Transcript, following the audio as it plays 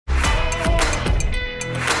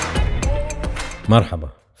مرحبا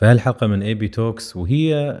في هالحلقة من AB Talks،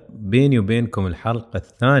 وهي بيني وبينكم الحلقة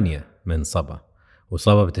الثانية من صبا.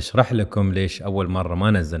 وصبا بتشرح لكم ليش أول مرة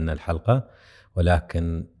ما نزلنا الحلقة،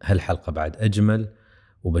 ولكن هالحلقة بعد أجمل،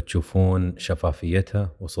 وبتشوفون شفافيتها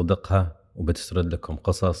وصدقها، وبتسرد لكم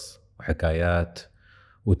قصص وحكايات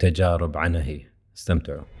وتجارب عنها هي.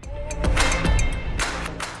 استمتعوا.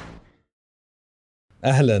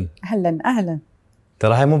 أهلا أهلا.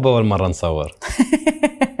 ترى هاي مو بأول مرة نصور.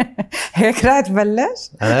 هيك راح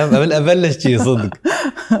تبلش؟ أنا أبلش شي صدق.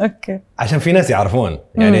 أوكي. عشان في ناس يعرفون،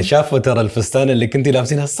 يعني شافوا ترى الفستان اللي كنتي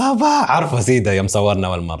لابسينها صبا، عرفوا سيدة يوم صورنا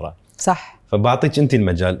أول مرة. صح. فبعطيك أنت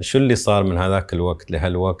المجال، شو اللي صار من هذاك الوقت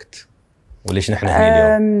لهالوقت، وليش نحن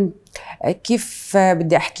هنا اليوم؟ كيف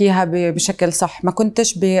بدي أحكيها بشكل صح؟ ما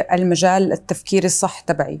كنتش بالمجال التفكير الصح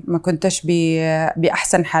تبعي، ما كنتش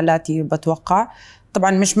بأحسن حالاتي بتوقع.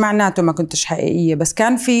 طبعا مش معناته ما كنتش حقيقية، بس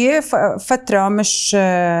كان في فترة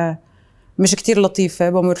مش كتير لطيفة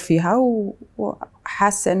بمر فيها،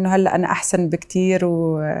 وحاسة إنه هلأ أنا أحسن بكتير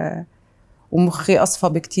ومخي أصفى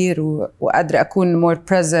بكتير وقادرة أكون more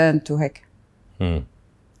present وهيك.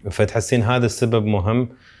 فتحسين هذا السبب مهم؟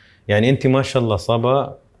 يعني أنت ما شاء الله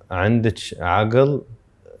صبا عندك عقل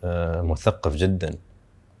مثقف جدا،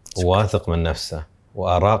 وواثق من نفسه،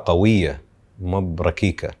 وآراء قوية مو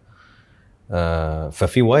بركيكة.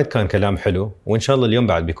 ففي وايد كان كلام حلو، وإن شاء الله اليوم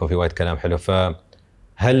بعد بيكون في وايد كلام حلو.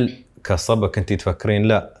 فهل كصبا كنتي تفكرين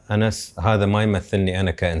لا أنا هذا ما يمثلني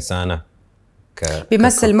أنا كإنسانة،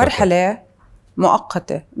 بيمثل مرحلة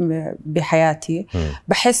مؤقتة بحياتي.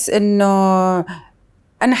 بحس إنه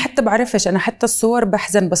أنا حتى بعرفش، أنا حتى الصور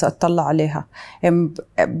بحزن بس أطلع عليها.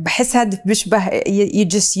 بحس هذا بيشبه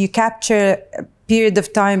you capture period of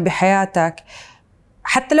time بحياتك،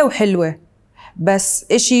 حتى لو حلوة، بس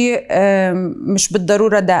إشي مش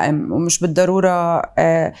بالضرورة دائم، ومش بالضرورة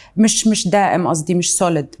مش دائم، قصدي مش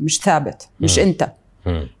solid، مش ثابت، مش أنت.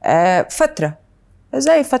 فترة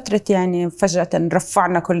زي فترة يعني فجأة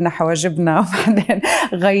رفعنا كلنا حواجبنا وبعدين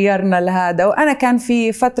غيرنا لهذا. وأنا كان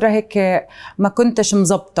في فترة هيك ما كنتش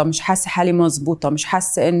مزبطة، مش حاسة حالي مزبوطة، مش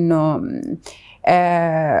حاسة إنه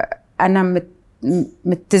أنا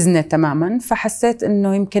متزنة تماماً. فحسيت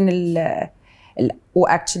إنه يمكن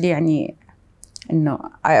وأكتشلي يعني إنه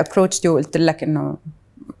I approached you وقلت لك إنه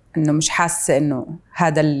مش حاسة إنه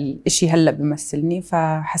هذا الإشي هلأ بيمثلني.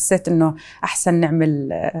 فحسيت إنه أحسن نعمل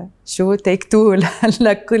شو take two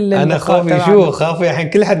لكل. أنا خافي الحين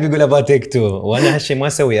كل حد بيقول أبغى take two، وأنا هالشي ما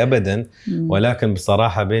أسوي أبدا. ولكن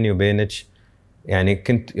بصراحة بيني وبينك يعني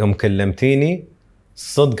كنت يوم كلمتيني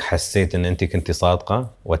صدق حسيت إن أنت كنتي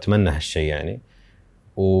صادقة، وأتمنى هالشي يعني.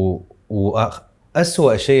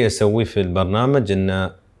 وأسوأ شيء أسويه في البرنامج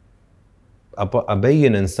إنه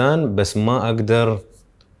أبين إنسان بس ما أقدر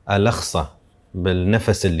ألخصه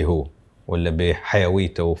بالنفس اللي هو، ولا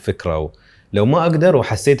بحيويته وفكره. لو ما أقدر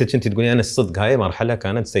وحسيتك أنت تقولي أنا الصدق هاي مرحلة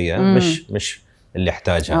كانت سيئة، مش اللي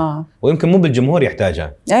يحتاجها. ويمكن مو بالجمهور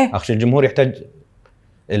يحتاجها. أخشى الجمهور يحتاج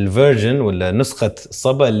الفيرجن ولا نسخة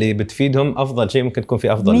صبا اللي بتفيدهم أفضل شيء ممكن تكون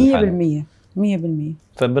في أفضل من حالة 100%.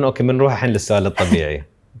 أوكي، بنروح الحين للسؤال الطبيعي.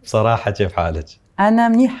 بصراحة كيف حالك؟ أنا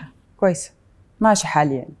منيحة كويس، ماشي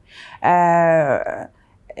حالي يعني.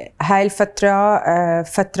 هاي الفترة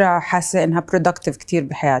فترة حاسة إنها productive كتير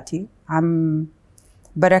بحياتي. عم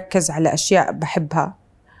بركز على أشياء بحبها،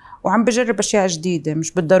 وعم بجرب أشياء جديدة.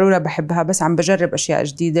 مش بالضرورة بحبها، بس عم بجرب أشياء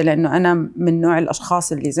جديدة، لأنه أنا من نوع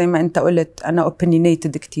الأشخاص اللي زي ما أنت قلت أنا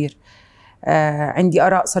opinionated كتير. عندي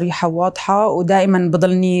آراء صريحة وواضحة، ودائما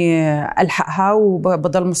بضلني ألحقها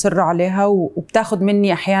وبضل مصرة عليها، وبتاخد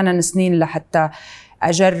مني أحيانا سنين لحتى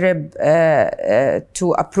أجرب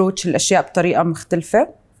to approach الأشياء بطريقة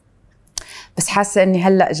مختلفة. بس حاسة أني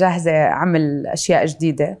هلأ جاهزة أعمل أشياء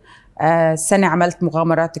جديدة. السنة عملت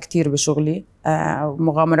مغامرات كتير بشغلي،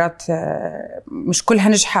 مغامرات مش كلها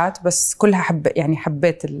نجحت، بس كلها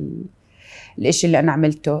حبيت الإشي اللي أنا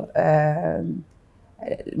عملته.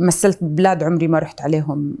 مثلت بلاد عمري ما رحت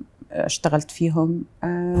عليهم، اشتغلت فيهم.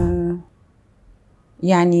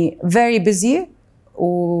 يعني very busy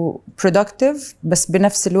و productive، بس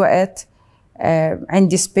بنفس الوقت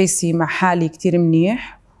عندي سبيسي مع حالي كتير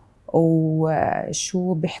منيح.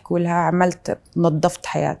 وشو بيحكوا لها، نظفت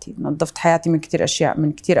حياتي من كتير أشياء،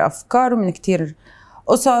 من كتير أفكار، ومن كتير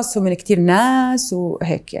قصص، ومن كتير ناس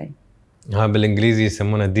وهيك يعني. ها بالإنجليزي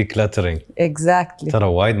يسمونه decluttering. exactly. ترى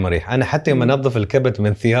وايد مريح. أنا حتى يوم أنظف الكبت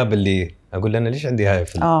من ثياب اللي أقول أنا ليش عندي هاي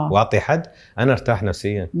وأعطي حد، أنا ارتاح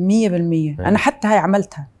نفسيا 100%. أنا حتى هاي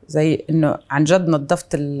عملتها، زي إنه عن جد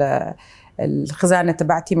نظفت الخزانة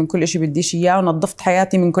تبعتي من كل إشي بديش إياه، ونظفت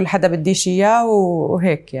حياتي من كل حدا بديش إياه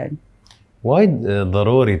وهيك يعني. وايد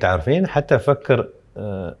ضروري تعرفين. حتى أفكر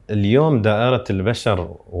اليوم دائرة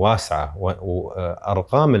البشر واسعة،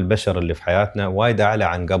 وأرقام البشر اللي في حياتنا وايد أعلى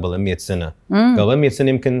عن قبل 100 سنة. قبل 100 سنة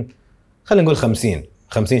يمكن خلينا نقول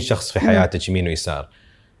 50 شخص في حياتك يمين ويسار.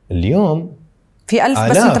 اليوم في 1000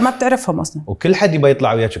 بس أنت ما بتعرفهم أصلا، وكل حد يبغى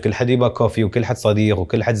يطلع وياك، وكل حد يبغى كوفي، وكل حد صديق،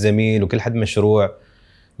 وكل حد زميل، وكل حد مشروع.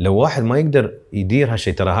 لو واحد ما يقدر يدير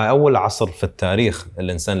هالشيء، ترى هاي أول عصر في التاريخ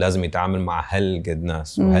الإنسان لازم يتعامل مع هالقد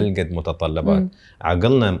ناس وهالقد متطلبات.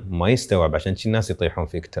 عقلنا ما يستوعب، عشان شي الناس يطيحون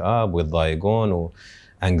في اكتئاب ويتضايقون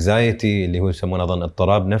وانكزايتي اللي هو يسمونه أظن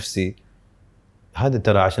اضطراب نفسي. هذا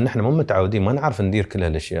ترى عشان نحن مو متعودين، ما نعرف ندير كل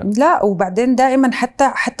هالاشياء. لا، وبعدين دائما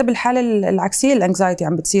حتى بالحاله العكسيه الانكزايتي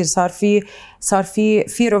عم بتصير، صار في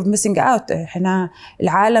fear of missing out. احنا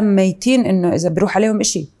العالم ميتين انه اذا بروح عليهم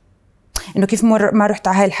إشي، انه كيف ما رحت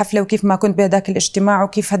على هاي الحفله، وكيف ما كنت بهداك الاجتماع،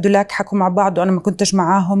 وكيف هدولاك حكوا مع بعض وانا ما كنتش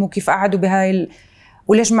معاهم، وكيف قعدوا بهاي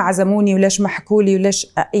وليش ما عزموني، وليش ما حكوا لي، وليش.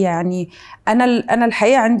 يعني انا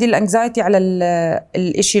الحقيقه عندي الانكزايتي على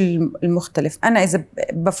الإشي المختلف. انا اذا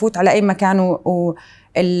بفوت على اي مكان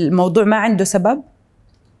والموضوع ما عنده سبب،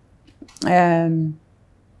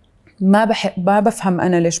 ما بفهم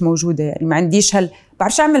انا ليش موجوده. يعني ما عنديش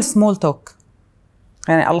بعرفش اعمل سمول توك،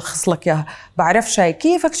 يعني ألخص لك إياها. بعرف شيء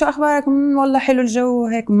كيفك، شو أخبارك، والله حلو الجو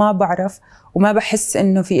هيك، ما بعرف وما بحس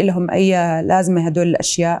إنه في لهم أي لازمة هدول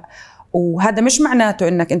الأشياء. وهذا مش معناته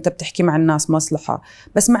إنك أنت بتحكي مع الناس مصلحة،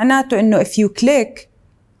 بس معناته إنه if you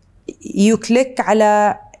click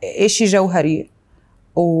على إشي جوهري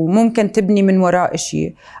وممكن تبني من وراء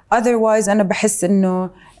إشي. otherwise أنا بحس إنه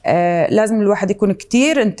لازم الواحد يكون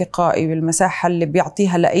كتير انتقائي بالمساحة اللي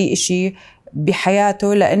بيعطيها لأي إشي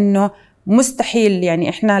بحياته، لأنه مستحيل. يعني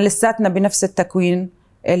إحنا لساتنا بنفس التكوين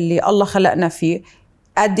اللي الله خلقنا فيه.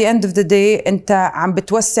 at the end of the day أنت عم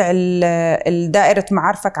بتوسع الدائرة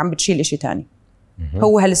معارفك، عم بتشيل إشي تاني.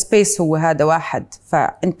 هو هالسبيس هو هذا واحد،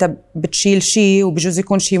 فأنت بتشيل شيء وبجوز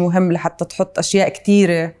يكون شيء مهم لحتى تحط أشياء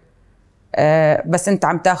كتيرة، بس أنت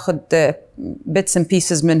عم تاخد bits and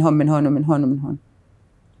pieces منهم، من هون ومن هون ومن هون.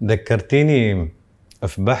 ذكرتيني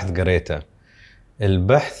في بحث قريته.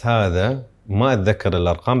 البحث هذا ما أتذكر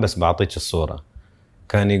الأرقام بس بعطيك الصورة.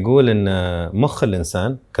 كان يقول إن مخ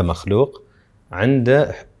الإنسان كمخلوق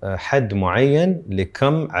عنده حد معين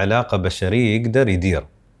لكم علاقة بشرية يقدر يدير.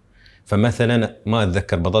 فمثلا ما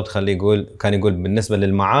أتذكر بالضبط، كان يقول بالنسبة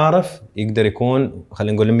للمعارف يقدر يكون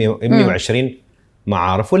خلينا نقول 120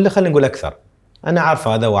 معارف، ولا خلينا نقول أكثر. أنا عارف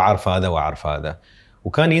هذا وعارف هذا وعارف هذا.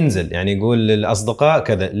 وكان ينزل يعني يقول للأصدقاء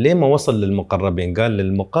كذا، ليه ما وصل للمقربين؟ قال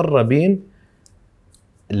للمقربين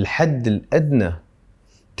الحد الأدنى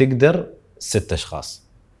تقدر 6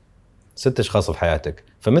 أشخاص في حياتك.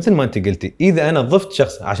 فمثل ما أنت قلتي، إذا أنا ضفت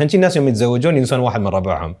شخص، عشان شي الناس يوم يتزوجون ينسون واحد من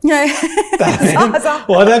ربعهم صح.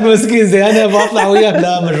 وهذاك مسكين زي أنا بطلع وياك،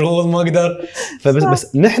 لا مشغول ما أقدر.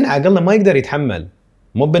 بس نحن عقلنا ما يقدر يتحمل،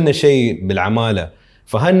 مو بنا شيء بالعمالة.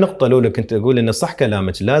 فهاي النقطة الأولى كنت أقول إنه صح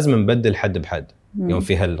كلامك، لازم نبدل حد بحد يوم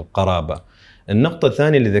فيها القرابة. النقطة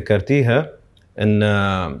الثانية اللي ذكرتيها إن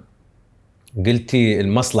قلتي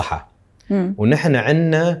المصلحة، ونحن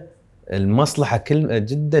عنا المصلحة كلمة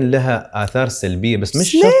جدا لها آثار سلبية، بس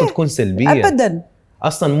مش شرط تكون سلبية أبدا.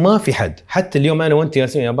 أصلا ما في حد. حتى اليوم أنا وأنت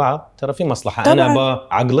ياسين يا بعض ترى في مصلحة طبعاً. أنا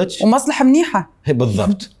بعقلك ومصلحة منيحة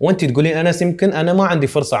بالضبط. وأنت تقولين أنا يمكن أنا ما عندي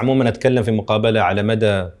فرصة عموما أتكلم في مقابلة على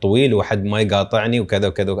مدى طويل وحد ما يقاطعني وكذا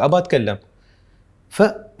وكذا، أبغى أتكلم.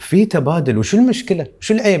 ففي تبادل. وشو المشكلة؟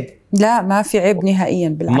 شو العيب؟ لا، ما في عيب نهائيا،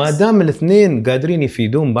 بالعكس. ما دام الاثنين قادرين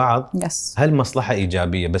يفيدون بعض، يس. هالمصلحة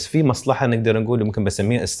إيجابية. بس في مصلحة نقدر نقول ممكن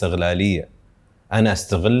بسميها استغلالية. أنا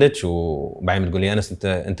أستغلك وبعدين تقولي أنا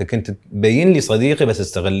أنت كنت تبين لي صديقي بس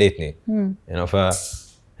استغليتني. يعني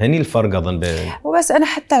فهني الفرق أظن وبس أنا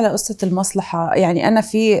حتى على قصة المصلحة، يعني أنا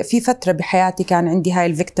في فترة بحياتي كان عندي هاي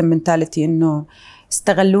الفيكتيم منتاليتي، إنه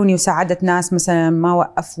استغلوني وساعدت ناس مثلا ما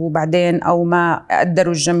وقفوا بعدين أو ما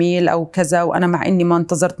قدروا الجميل أو كذا، وأنا مع إني ما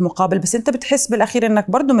انتظرت مقابل. بس أنت بتحس بالأخير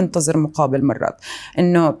إنك برضو منتظر مقابل. مرات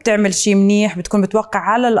إنه بتعمل شيء منيح بتكون بتوقع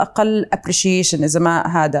على الأقل appreciation إذا ما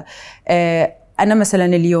هذا. أنا مثلا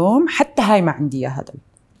اليوم حتى هاي ما عندي هذا،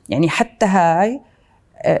 يعني حتى هاي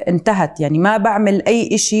انتهت. يعني ما بعمل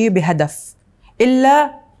أي إشي بهدف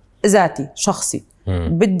إلا ذاتي شخصي.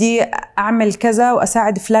 بدي أعمل كذا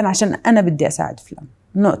وأساعد فلان عشان أنا بدي أساعد فلان،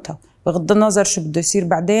 نقطة. بغض النظر شو بده يصير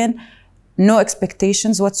بعدين. no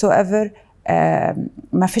expectations whatsoever.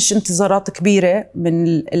 ما فيش انتظارات كبيرة من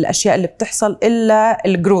الأشياء اللي بتحصل إلا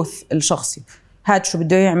الجروث الشخصي. هاد شو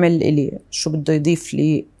بده يعمل إلي، شو بده يضيف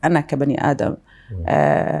لي أنا كبني آدم،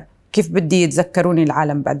 كيف بدي يتذكروني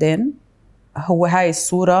العالم بعدين. هو هاي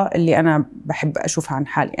الصورة اللي أنا بحب أشوفها عن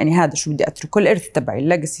حالي. يعني هذا شو بدي أتركه، الإرث تبعي،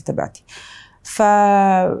 الليجاسي تبعتي.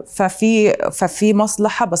 ففي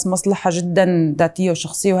مصلحة، بس مصلحة جدا ذاتية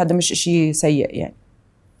وشخصية، وهذا مش إشي سيء يعني.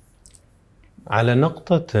 على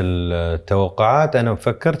نقطة التوقعات أنا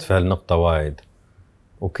فكرت في هالنقطة وايد،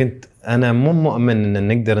 وكنت أنا مو مؤمن إن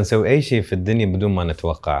نقدر نسوي أي شيء في الدنيا بدون ما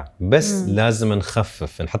نتوقع، بس لازم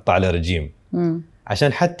نخفف، نحطه على رجيم.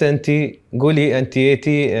 عشان حتى أنت قولي أنت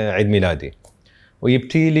جيتي عيد ميلادي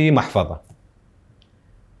ويبتي لي محفظة،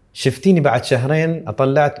 شفتيني بعد شهرين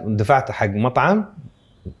أطلعت ودفعت حق مطعم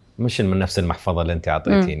مش من نفس المحفظة اللي أنت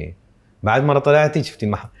عطيتيني، بعد مرة طلعتي شفتي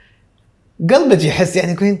المحفظة، قلبك يحس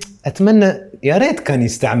يعني كنت أتمنى يا ريت كان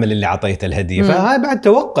يستعمل اللي عطيته الهدية. فهاي بعد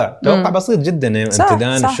توقع بسيط جدا،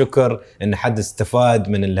 امتنان، شكر إن حد استفاد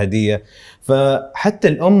من الهدية. فحتى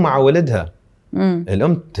الأم مع ولدها،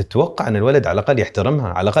 الأم تتوقع أن الولد على الأقل يحترمها،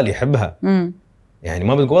 على الأقل يحبها. يعني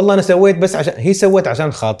ما بتقول والله أنا سويت بس عشان هي سوت،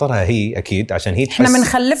 عشان خاطرها هي، أكيد عشان هي تحس. إحنا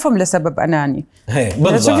بنخلفهم لسبب أناني.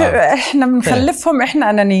 بالضبط. إحنا بنخلفهم، إحنا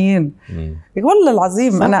أنانيين. والله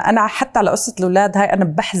العظيم صح. أنا حتى على قصة الأولاد هاي أنا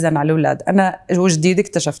بحزن على الأولاد. أنا وجديد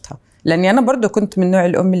اكتشفتها، لأني أنا برضو كنت من نوع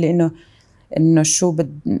الأم اللي إنه شو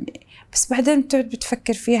بس بعدين بتقعد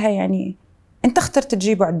بتفكر فيها، يعني أنت اخترت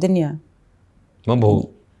تجيبه على الدنيا، ما هو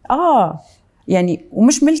يعني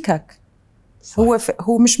ومش ملكك. صح.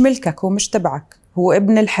 هو مش ملكك، هو مش تبعك، هو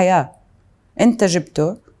ابن الحياة. أنت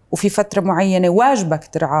جبته وفي فترة معينة واجبك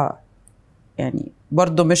ترعاه. يعني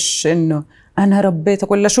برضو مش إنه أنا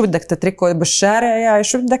ربيتك ولا شو بدك تتركه بالشارع، يعني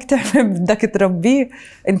شو بدك تعمل، بدك تربيه.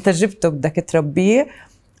 أنت جبته بدك تربيه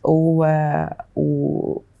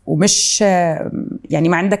ومش يعني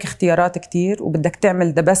ما عندك اختيارات كتير، وبدك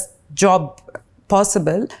تعمل the best job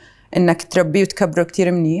possible إنك تربيه وتكبره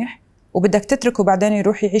كتير منيح، وبدك تتركه بعدين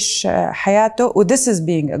يروح يعيش حياته. و this is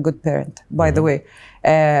being a good parent by the way.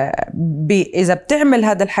 إذا بتعمل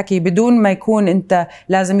هذا الحكي بدون ما يكون أنت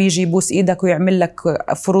لازم يجي يبوس إيدك ويعمل لك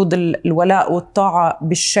فروض الولاء والطاعة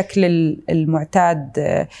بالشكل المعتاد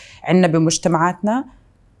عندنا بمجتمعاتنا،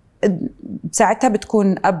 ساعتها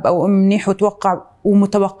بتكون أب أو أم منيح،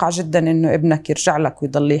 ومتوقع جدا إنه ابنك يرجع لك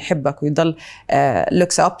ويضل يحبك ويضل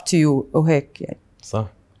looks up to you وهيك يعني. صح.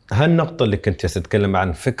 هالنقطة اللي كنت أتكلم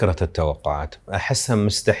عن فكرة التوقعات، أحسها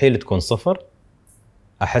مستحيل تكون صفر.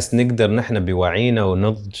 أحس نقدر نحن بوعينا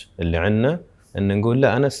ونضج اللي عنا إن نقول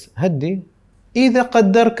لا، أنا هدي، إذا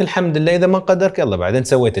قدرك الحمد لله، إذا ما قدرك يلا بعدين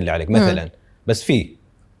سويت اللي عليك مثلا. بس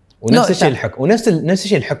ونفس الشيء الحكم، ونفس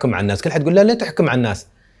الشيء الحكم على الناس. كل حد يقول لا تحكم على الناس،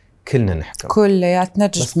 كلنا نحكم، كلياتنا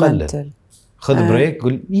جسمنتل. خذ بريك،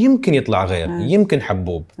 قول يمكن يطلع غير، يمكن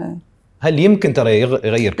حبوب، هل يمكن ترى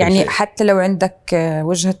يغير كل يعني شيء. حتى لو عندك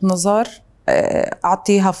وجهة نظر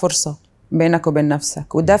أعطيها فرصة بينك وبين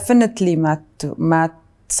نفسك، ودفنتلي ما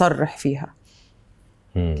تصرح فيها.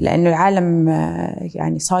 لأنه العالم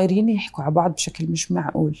يعني صايرين يحكوا على بعض بشكل مش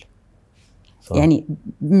معقول. صح. يعني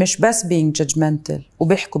مش بس being judgmental،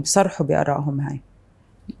 وبيحكوا بيصرحوا بآرائهم هاي،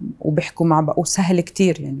 وبيحكوا مع بعض، وسهل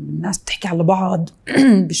كتير يعني الناس بتحكي على بعض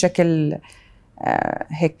بشكل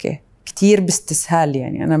هيك كتير باستسهال.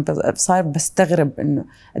 يعني أنا صار بستغرب إنه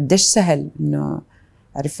قديش سهل إنه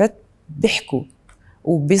عرفت بيحكوا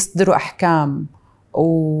وبيصدروا أحكام،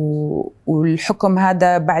 والحكم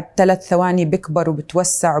هذا بعد 3 ثواني بيكبر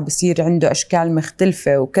وبتوسع وبصير عنده أشكال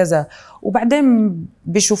مختلفة وكذا، وبعدين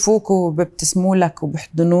بيشوفوك وبيبتسموا لك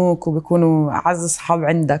وبيحضنوك وبيكونوا أعز أصحاب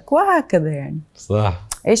عندك وهكذا. يعني صح،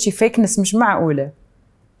 إيشي فيكنس مش معقولة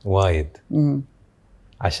وايد.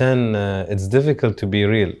 عشان it's difficult to be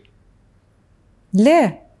real.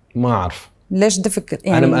 ليه؟ ما أعرف ليش difficult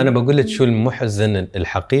يعني. أنا بقول لك شو المحزن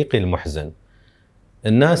الحقيقي. المحزن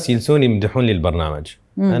الناس يلسون يمدحون لي البرنامج.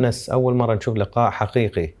 أنس أول مرة نشوف لقاء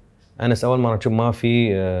حقيقي، أنس أول مرة نشوف ما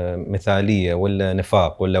في مثالية ولا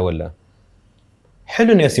نفاق ولا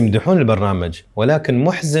حلو الناس يمدحون البرنامج، ولكن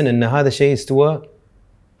محزن أن هذا شيء استوى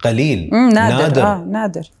قليل،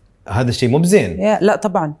 نادر. هذا الشيء مو بزين. لا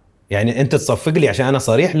طبعا. يعني أنت تصفق لي عشان أنا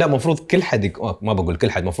صريح؟ لا، مفروض كل حد ما بقول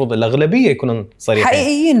كل حد، مفروض الأغلبية يكونوا صريحين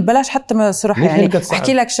حقيقيين، بلاش حتى ما صراحة. يعني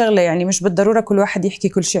أحكي لك شغلة، يعني مش بالضرورة كل واحد يحكي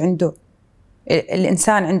كل شيء عنده.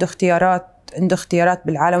 الإنسان عنده اختيارات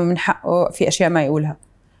بالعالم، ومن حقه في أشياء ما يقولها.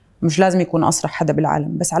 مش لازم يكون أصرح حدا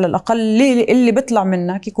بالعالم، بس على الأقل اللي بيطلع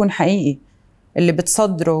منك يكون حقيقي، اللي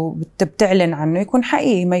بتصدره وبتعلن عنه يكون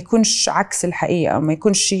حقيقي، ما يكونش عكس الحقيقة، ما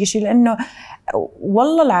يكونش شيء. لأنه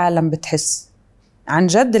والله العالم بتحس، عن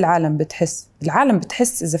جد العالم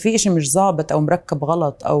بتحس إذا في شيء مش ضابط أو مركب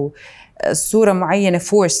غلط أو صورة معينة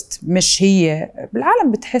فورست مش هي.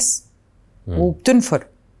 بالعالم بتحس وبتنفر.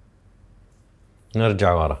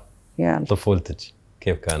 نرجع ورا. يعني طفولتك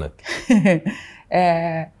كيف كانت؟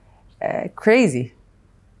 كريزي.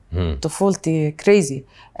 طفولتي كريزي.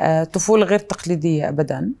 طفولة غير تقليدية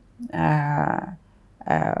أبدا.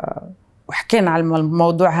 وحكينا على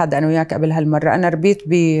الموضوع هذا أنا وياك قبل هالمرة. أنا ربيت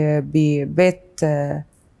ببيت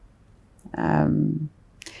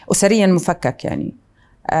أسريا مفكك يعني.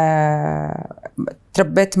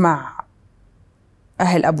 تربيت مع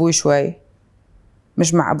أهل أبوي شوي،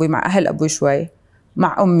 مش مع أبوي، مع أهل أبوي شوي،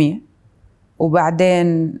 مع أمي،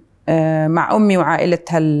 وبعدين مع أمي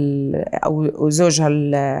وعائلتها أو زوجها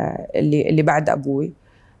اللي بعد أبوي.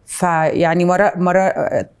 فيعني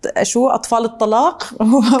شو أطفال الطلاق.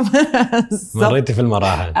 مريتي في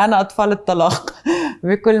المراحل. أنا أطفال الطلاق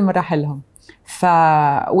بكل مراحلهم.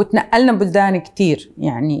 وتنقلنا بلدان كتير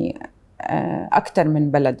يعني، أكتر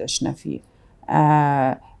من بلد عشنا فيه،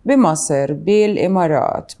 بمصر،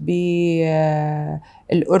 بالإمارات،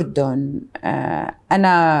 بالأردن.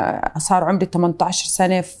 أنا صار عمري 18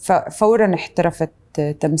 سنة فوراً احترفت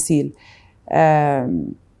تمثيل،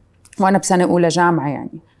 وأنا بسنة أولى جامعة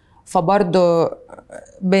يعني. فبرضو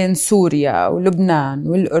بين سوريا ولبنان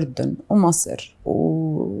والأردن ومصر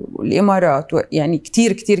والإمارات، يعني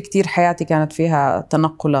كتير كتير كتير حياتي كانت فيها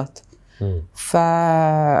تنقلات.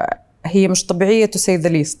 فهي مش طبيعية to say the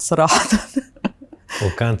least صراحة.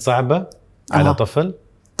 وكانت صعبة على طفل؟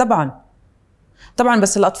 طبعا،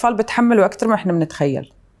 بس الأطفال بتحملوا أكتر ما إحنا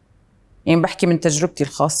بنتخيل. يعني بحكي من تجربتي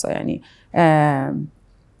الخاصة يعني.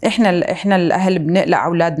 إحنا الأهل بنقلق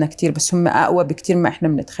أولادنا كتير، بس هم أقوى بكتير ما إحنا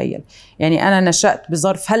بنتخيل. يعني أنا نشأت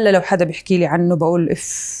بظرف هلا لو حدا بيحكي لي عنه بقول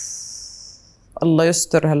الله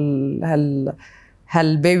يستر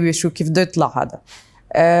هالبيبي شو كيف بده يطلع هذا.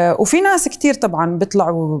 وفي ناس كتير طبعا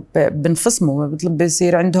بيطلعوا بنفصموا،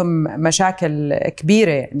 بيصير عندهم مشاكل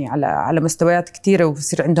كبيرة يعني على مستويات كتيرة،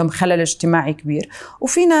 وبصير عندهم خلل اجتماعي كبير.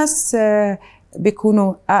 وفي ناس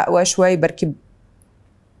بيكونوا أقوى شوي، بركب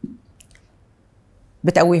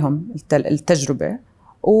بتقويهم التجربة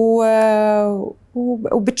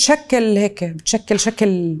وبتشكل هيك، بتشكل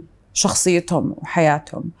شكل شخصيتهم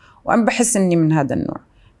وحياتهم. وأنا بحس إني من هذا النوع.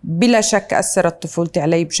 بلا شك أثرت طفولتي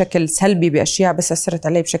علي بشكل سلبي بأشياء، بس أثرت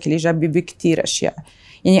علي بشكل إيجابي بكتير أشياء.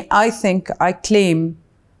 يعني I claim،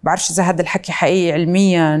 بعرفش إذا هذا الحكي حقيقي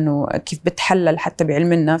علمياً وكيف بتحلل حتى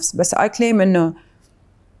بعلم النفس، بس I claim إنه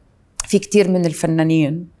في كتير من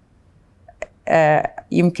الفنانين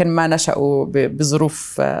يمكن ما نشأوا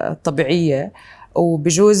بظروف طبيعية،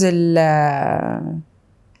 وبجوز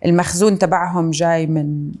المخزون تبعهم جاي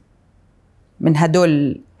من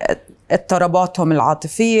هدول اضطراباتهم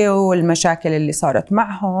العاطفية والمشاكل اللي صارت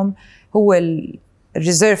معهم، هو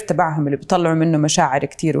الريزيرف تبعهم اللي بيطلعوا منه مشاعر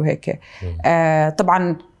كتير وهيك.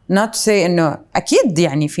 طبعا not to say إنه أكيد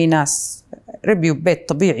يعني في ناس ربيوا ببيت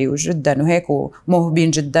طبيعي وجدا وهيك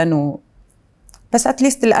وموهوبين جدا بس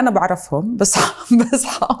أتليست اللي أنا بعرفهم بس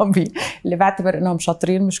صحابي اللي بعتبر إنهم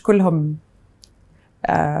شاطرين مش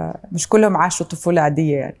كلهم عاشوا طفولة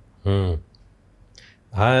عادية يعني.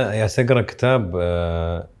 ها يا سقرا كتاب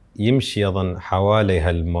يمشي أظن حوالي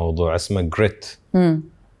هالموضوع اسمه جريت.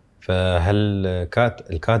 فهل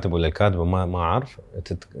الكاتب ولا الكاتبة ما أعرف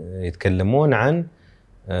يتكلمون عن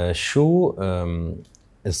شو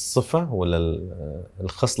الصفة ولا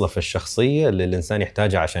الخصلة في الشخصية اللي الإنسان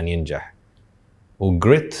يحتاجها عشان ينجح.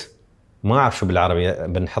 وجريت ما أعرف شو بالعربي،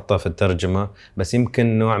 بنحطها في الترجمة، بس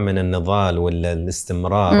يمكن نوع من النضال ولا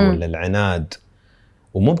الاستمرار ولا العناد.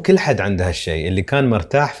 ومو بكل حد عنده هالشيء. اللي كان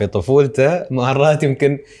مرتاح في طفولته مرات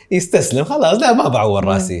يمكن يستسلم، خلاص لا ما بعور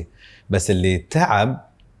راسي. بس اللي تعب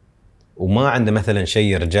وما عنده مثلا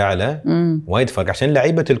شيء يرجع له وايد فرق. عشان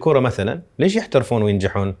لعيبة الكرة مثلا ليش يحترفون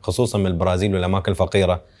وينجحون خصوصا من البرازيل والأماكن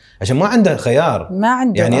الفقيرة؟ عشان ما عنده خيار. ما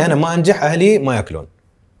عنده يعني أنا ما أنجح أهلي ما يأكلون،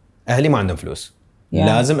 أهلي ما عندهم فلوس،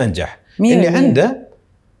 لازم أنجح. اللي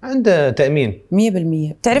عنده تأمين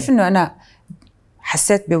 100%. بتعرف إنه أنا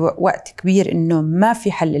حسيت بوقت كبير إنه ما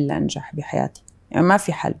في حل إلا أنجح بحياتي. يعني ما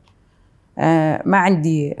في حل.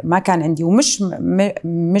 ما كان عندي، ومش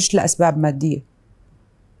مش لأسباب مادية،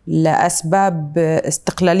 لأسباب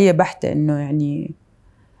استقلالية بحتة. إنه يعني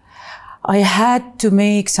I had to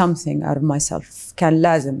make something out of myself. كان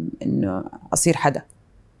لازم إنه أصير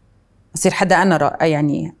حدا أنا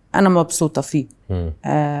يعني أنا مبسوطة فيه،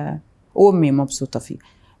 وأمي مبسوطة فيه،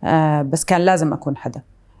 بس كان لازم أكون حدا.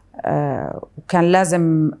 وكان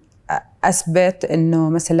لازم أثبت إنه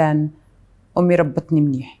مثلا أمي ربتني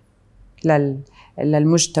منيح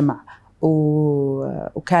للمجتمع،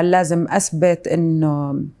 وكان لازم أثبت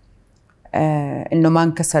إنه ما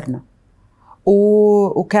انكسرنا،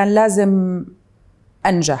 وكان لازم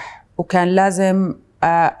أنجح، وكان لازم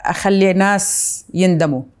أخلي ناس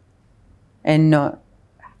يندموا. إنه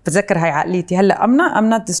بتذكر هاي عقليتي هلا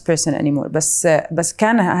I'm not this person anymore. بس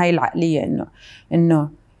كان هاي العقلية إنه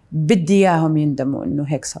بدي إياهم يندموا إنه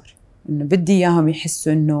هيك صار، إنه بدي إياهم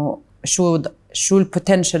يحسوا إنه شو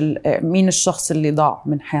البوتنشل، مين الشخص اللي ضاع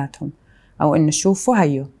من حياتهم. أو إنه شوفوا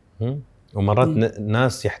هيو. ومرات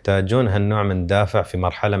ناس يحتاجون هالنوع من دافع في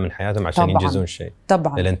مرحلة من حياتهم عشان طبعاً. ينجزون شيء.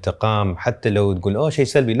 طبعا الانتقام، حتى لو تقول شيء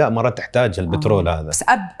سلبي، لا مرات تحتاج البترول هذا. بس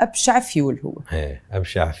أبشع فيول هو.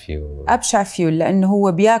 أبشع فيول لأنه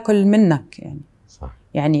هو بياكل منك يعني. صح.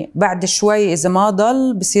 يعني بعد شوي إذا ما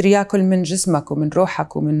ضل بصير ياكل من جسمك ومن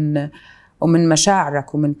روحك ومن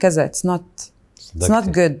مشاعرك ومن كذا. It's not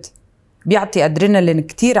good. بيعطي أدرينالين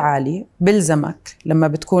كتير عالي، بلزمك لما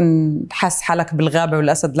بتكون حاس حالك بالغابة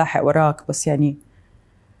والأسد لاحق وراك،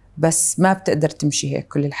 بس ما بتقدر تمشي هيك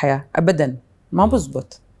كل الحياة أبداً، ما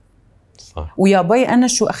بزبط. صح. ويا باي أنا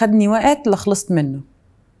شو أخذني وقت لخلصت منه،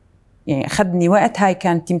 يعني أخذني وقت. هاي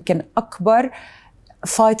كانت يمكن أكبر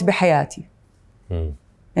فايت بحياتي،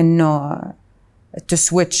 إنه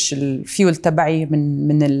تسويتش الفيول تبعي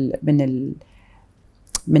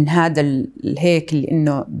من هذا الهيك اللي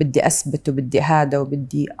إنه بدي أثبت وبدي هذا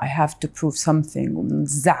وبدي I have to prove something، ومن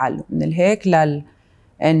الزعل ومن الهيك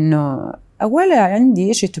إنه أولا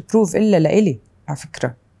عندي إشي to prove إلا لإلي. على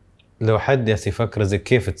فكرة لو حد يفكر زي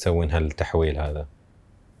كيف تسوين هالتحويل هذا،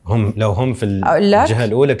 لو هم في الجهة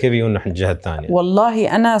الأولى كيف يكونوا الجهة الثانية؟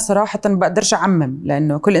 والله أنا صراحة بقدرش أعمم،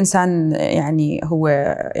 لأنه كل إنسان يعني هو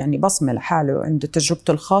يعني بصمة لحاله، عنده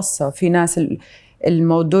تجربته الخاصة. في ناس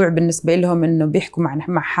الموضوع بالنسبة لهم إنه بيحكوا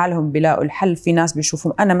مع حالهم بيلاقوا الحل. في ناس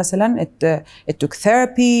بيشوفوا أنا مثلا it took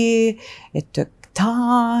therapy, it took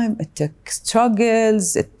time, it took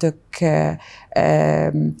struggles, it took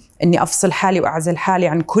إني أفصل حالي وأعزل حالي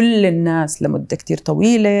عن كل الناس لمدة كتير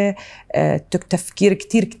طويلة. took تفكير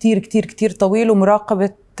كتير كتير كتير كتير طويل، ومراقبة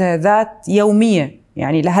ذات يومية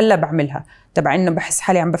يعني لهلا بعملها، تبع إنه بحس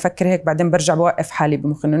حالي عم بفكر هيك، بعدين برجع بوقف حالي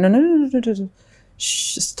بمخي إنه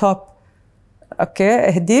stop، أوكي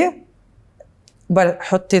اهدي،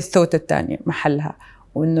 بحطي الثوت الثانية محلها،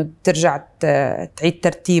 وإنه ترجع تعيد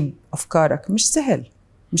ترتيب أفكارك. مش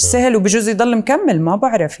سهل وبجوز يضل مكمل، ما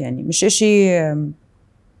بعرف يعني. مش إشي،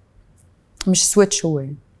 مش سويتش هو.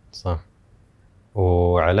 صح.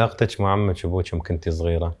 وعلاقتك مع عمك وابوك يوم كنتي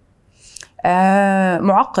صغيرة؟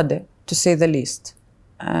 معقدة to say the least.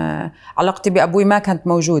 علاقتي بأبوي ما كانت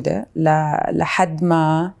موجودة لحد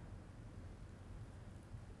ما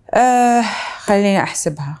خليني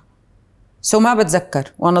أحسبها. ما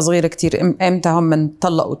بتذكر وأنا صغيرة كتير إمتى هم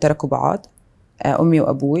انطلقوا وتركوا بعض، أمي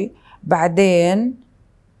وأبوي. بعدين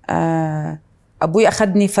أبوي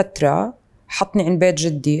أخذني فترة، حطني عند بيت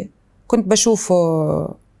جدي، كنت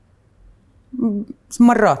بشوفه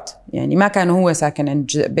مرات يعني. ما كان هو ساكن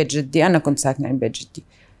عند بيت جدي، أنا كنت ساكنة عند بيت جدي.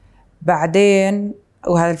 بعدين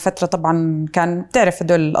وهذه الفترة طبعا كان بتعرف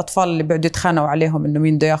هدول الأطفال اللي بيقعدوا يتخانقوا عليهم إنه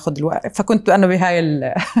مين بده ياخذ الوقت، فكنت أنا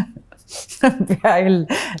بهاي بهاي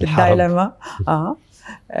الدايلما.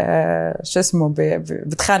 شو اسمه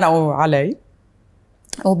بتخانقوا علي.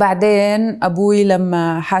 وبعدين أبوي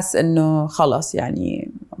لما حس إنه خلص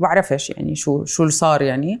يعني بعرفش يعني شو اللي صار،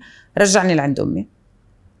 يعني رجعني لعند أمي.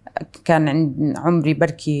 كان عمري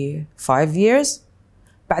بركي 5 years.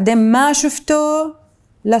 بعدين ما شفته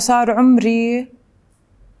لصار عمري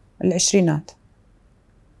 20،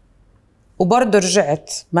 وبرضه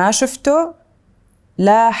رجعت ما شفته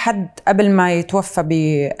لحد قبل ما يتوفى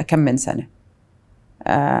بكم من سنة.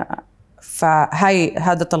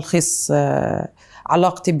 هذا تلخيص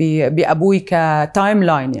علاقتي بأبوي كتايم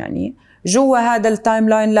لاين. يعني جوا هذا التايم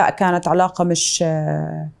لاين لا، كانت علاقة مش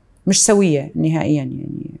سوية نهائيا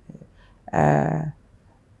يعني.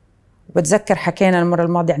 بتذكر حكينا المرة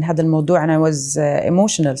الماضية عن هذا الموضوع، أنا was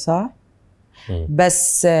emotional صح؟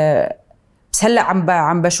 بس هلأ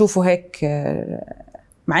عم بشوفه هيك،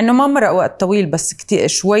 مع إنه ما مرق وقت طويل، بس كتير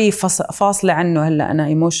شوي فاصلة عنه. هلأ أنا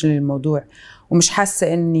emotional الموضوع، ومش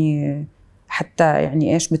حاسة إني حتى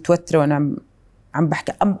يعني إيش متوترة وأنا عم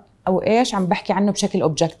بحكي أو إيش عم بحكي عنه بشكل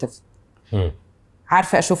أوبجكتيف.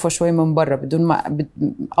 عارفة أشوفه شوي من برا بدون ما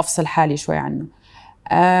أفصل حالي شوي عنه.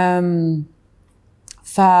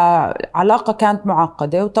 فعلاقة كانت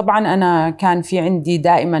معقدة. وطبعا أنا كان في عندي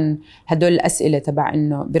دائما هدول الأسئلة تبع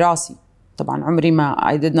إنه براسي. طبعا عمري ما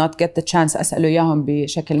I did not get the chance أسأله إياهم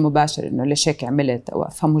بشكل مباشر، إنه ليش هيك عملت، أو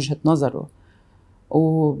أفهم وجهة نظره.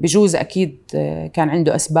 وبجوز أكيد كان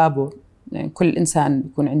عنده أسبابه، يعني كل إنسان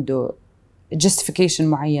بيكون عنده justification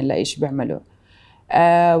معين لأي شيء بيعمله.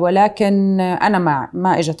 ولكن أنا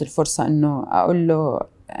ما إجت الفرصة إنه أقول له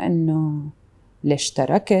إنه ليش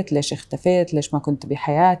تركت، ليش اختفيت، ليش ما كنت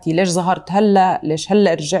بحياتي، ليش ظهرت هلأ، ليش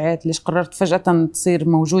هلأ رجعت، ليش قررت فجأة تصير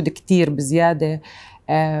موجود كتير بزيادة.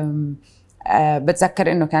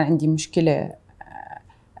 بتذكر إنه كان عندي مشكلة،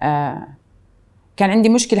 كان عندي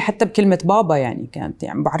مشكلة حتى بكلمة بابا. يعني كانت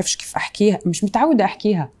يعني ما بعرفش كيف أحكيها، مش متعودة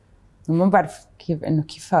أحكيها، ما بعرف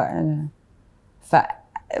كيف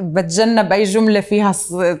فبتجنب أي جملة فيها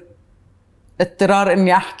اضطرار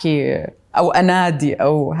إني أحكي أو أنادي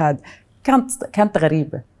أو هذا. كانت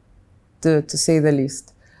غريبة to say the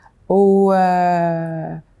least.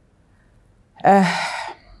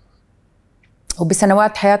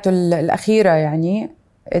 وبسنوات حياته الأخيرة يعني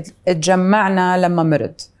اتجمعنا لما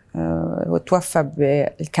مرض وتوفى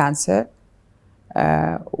بالكانسر.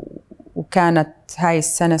 وكانت هاي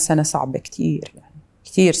السنة سنة صعبة كتير، يعني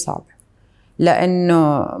كتير صعبة،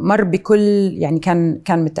 لأنه مر بكل يعني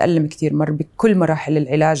كان متألم كتير، مر بكل مراحل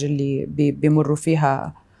العلاج اللي بيمروا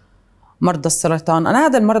فيها مرضى السرطان. أنا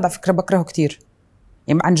هذا المرض على فكرة بكرهه كتير،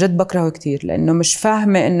 يعني عن جد بكرهه كتير، لأنه مش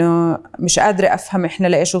فاهمة، إنه مش قادرة أفهم إحنا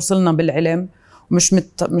لإيش وصلنا بالعلم، ومش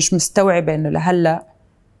مش مستوعبة إنه لهلأ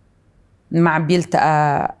ما عم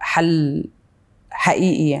بيلتقى حل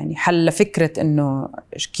حقيقي، يعني حل لفكرة إنه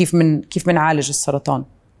كيف منعالج السرطان،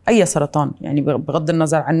 أي سرطان يعني بغض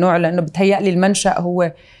النظر عن نوع، لأنه بتهيألي المنشأ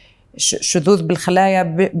هو شذوذ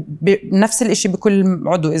بالخلايا، نفس الإشي بكل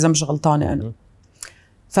عضو إذا مش غلطانة أنا.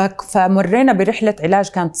 فمرينا برحلة علاج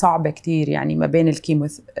كانت صعبة كتير، يعني ما بين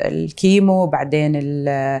الكيمو بعدين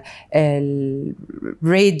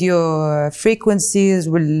الراديو فريكونسيز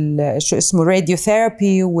شو اسمه راديو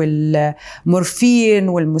ثيرابي والمورفين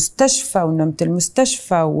والمستشفى ونومة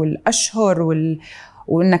المستشفى والأشهر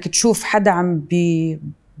وإنك تشوف حدا عم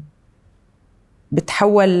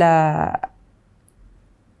بتحول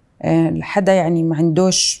لحدا يعني ما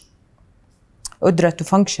عندوش قدرة to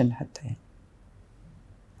function حتى يعني.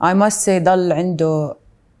 I must say ضل عنده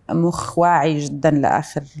مخ واعي جدا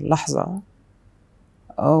لآخر لحظة،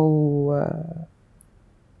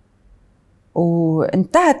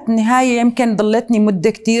 وانتهت النهاية. يمكن ضلتني مدة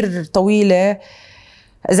كتير طويلة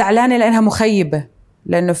زعلانة لأنها مخيبة،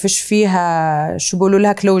 لأنه فيش فيها شو بقولوا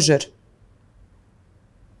لها closure.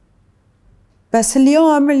 بس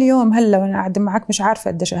اليوم هلا وأنا قاعدة معك مش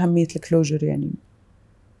عارفة قديش أهمية الكلوجر، يعني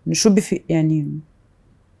شو بفي يعني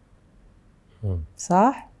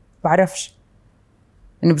صح؟ بعرفش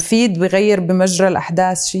إنه بفيد بغير بمجرى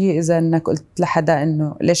الأحداث شيء إذا إنك قلت لحدا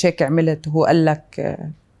إنه ليش هيك عملت وهو قال لك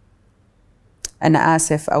أنا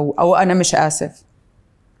آسف أو أنا مش آسف.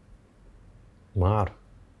 ما أعرف،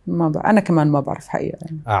 أنا كمان ما بعرف حقيقة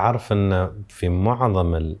يعني. أعرف إن في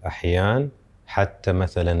معظم الأحيان حتى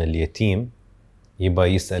مثلا اليتيم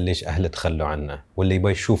يبغى يسأل ليش أهله تخلوا عنه، ولا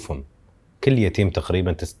يبغى يشوفهم. كل يتيم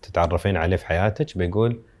تقريبا تتعرفين عليه في حياتك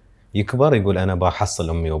بيقول يكبر يقول أنا بحصل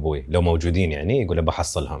أمي وأبوي لو موجودين، يعني يقول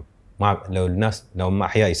بحصلهم. لو الناس لو ما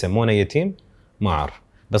أحياء يسمونه يتيم ما أعرف،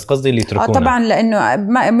 بس قصدي اللي يتركونه. طبعا لأنه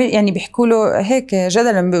ما يعني بيحكوا له هيك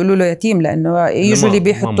جدلا بيقولوا له يتيم، لأنه يجوا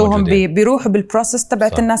بيحطوهم بيروحوا بالبروسس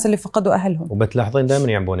تبعت الناس اللي فقدوا أهلهم. وبتلاحظين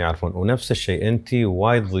دائما يعبون يعرفون. ونفس الشيء أنت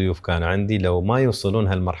وايد ضيوف كانوا عندي لو ما يوصلون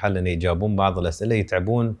هالمرحلة أن يجابون بعض الأسئلة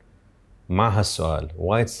يتعبون مع هالسؤال.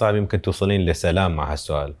 وايد صعب يمكن توصلين لسلام مع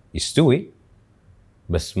هالسؤال، يستوي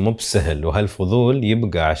بس مو بسهل. وهالفضول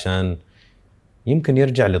يبقى عشان يمكن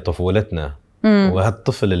يرجع لطفولتنا.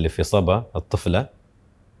 وهالطفل اللي في صبا الطفلة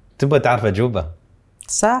تبغى تعرف أجوبة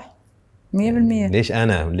صح 100%. ليش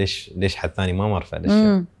أنا ليش حد ثاني ما مر في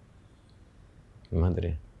هالأشياء؟ ما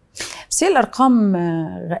أدري. بس هي الأرقام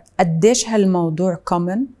قديش هالموضوع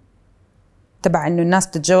common تبع إنه الناس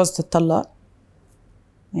بتتجوز تتطلق،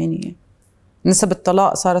 يعني نسب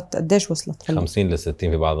الطلاق صارت قديش وصلت؟ 50 ل 60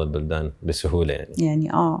 في بعض البلدان بسهولة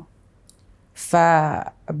يعني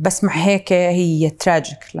فبس مع هيك هي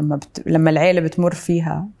تراجيك لما العيلة بتمر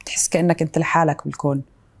فيها بتحس كأنك أنت لحالك بالكون،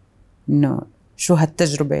 إنه شو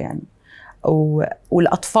هالتجربة يعني.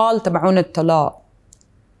 والأطفال تبعون الطلاق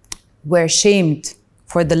were shamed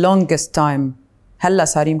for the longest time. هلا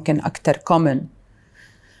صار يمكن أكتر common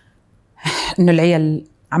إنه العيال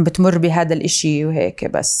عم بتمر بهذا الإشي وهيك.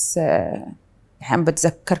 بس يعني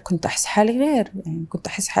بتذكر كنت أحس حالي غير، يعني كنت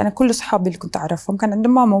أحس حالي أنا كل أصحابي اللي كنت أعرفهم كان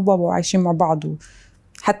عندهم ماما وبابا وعايشين مع بعض،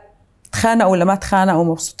 حتى تخانقوا ولا ما تخانقوا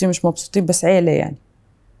مبسوطين مش مبسوطين بس عيلة يعني.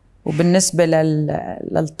 وبالنسبة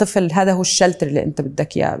للطفل هذا هو الشلتر اللي أنت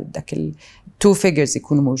بدك إياه، بدك التو فيجرز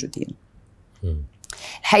يكونوا موجودين.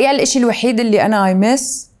 الحقيقة الإشي الوحيد اللي أنا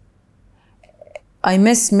I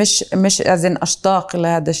miss مش أزن أشتاق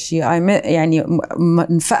لهذا الشيء، يعني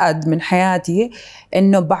انفقد من حياتي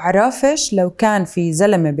إنه بعرفش لو كان في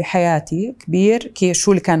زلمة بحياتي كبير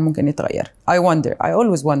شو اللي كان ممكن يتغير. I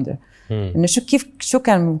always wonder إنه شو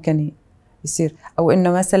كان ممكن يصير، أو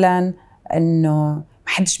إنه مثلا إنه ما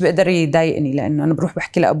حدش بيقدر يضايقني لأنه أنا بروح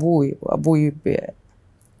بحكي لأبوي وأبوي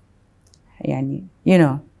يعني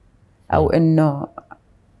أو إنه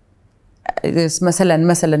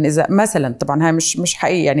مثلا إذا مثلا طبعا هاي مش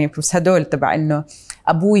حقيقي يعني، بس هدول تبع إنه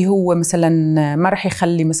أبوي هو مثلا ما رح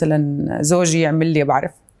يخلي مثلا زوجي يعمل لي،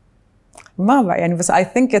 ما بقى يعني، بس I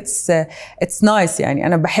think it's nice يعني.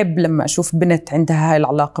 أنا بحب لما أشوف بنت عندها هاي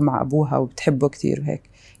العلاقة مع أبوها وبتحبه كتير وهيك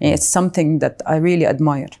يعني. it's something that I really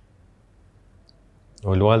admire.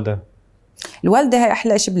 والوالدة؟ الوالدة هاي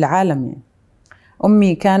أحلى إشي بالعالم يعني.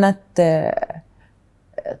 أمي كانت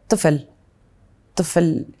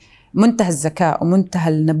طفل منتهى الذكاء ومنتهى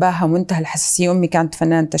النباهة ومنتهى الحساسية. أمي كانت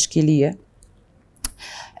فنانة تشكيلية.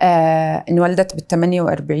 انولدت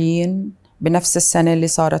بال48 بنفس السنة اللي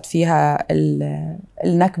صارت فيها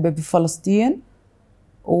النكبة بفلسطين،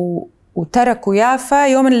 وتركوا يافا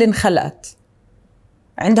يوم اللي انخلقت.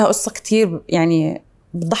 عندها قصة كتير يعني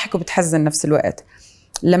بتضحك وبتحزن نفس الوقت.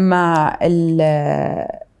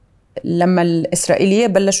 لما الإسرائيلية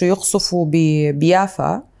بلشوا يقصفوا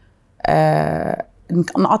بيافا،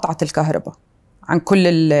 انقطعت الكهرباء عن كل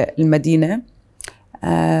المدينة.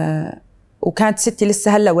 وكانت ستي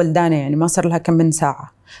لسه هلا ولدانة يعني ما صار لها كم من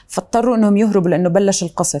ساعة، فاضطروا انهم يهربوا لانه بلش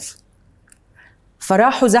القصف.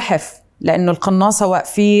 فراحوا زحف لانه القناصة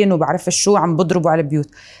واقفين وبعرف شو عم بضربوا على البيوت.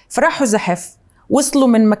 فراحوا زحف، وصلوا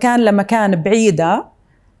من مكان لمكان بعيدة.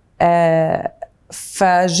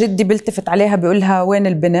 فجدي بيلتفت عليها بيقولها وين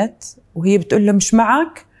البنت، وهي بتقول له مش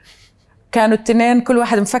معك. كانوا التنين كل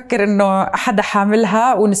واحد مفكر انه حدا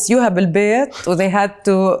حاملها ونسيوها بالبيت و they had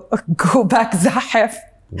to go back زحف.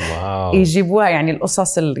 واو. يجيبوها يعني.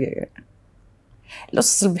 القصص اللي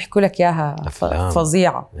بيحكوا لك اياها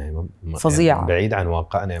فظيعة يعني فظيعة يعني بعيد عن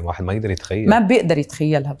واقعنا يعني. واحد ما يقدر يتخيل، ما بيقدر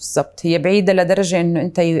يتخيلها بالضبط. هي بعيدة لدرجة انه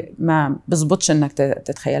انت ما بزبطش انك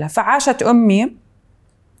تتخيلها. فعاشت امي،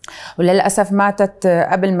 وللأسف ماتت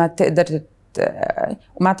قبل ما تقدر،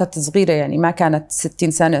 وماتت صغيرة يعني ما كانت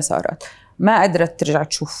 60 سنة صارت. ما قدرت ترجع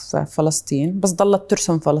تشوف فلسطين، بس ضلت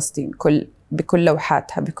ترسم فلسطين بكل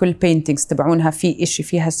لوحاتها، بكل بينتينجز تبعونها في إشي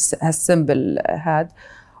فيها هالسيمبل هاد.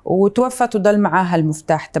 وتوفت وضل معاها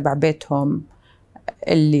المفتاح تبع بيتهم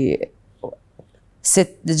اللي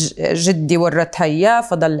جدي ورتها إياه،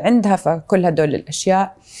 فضل عندها. فكل هدول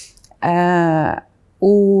الأشياء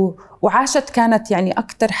وعاشت. كانت يعني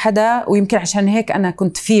أكتر حدا، ويمكن عشان هيك أنا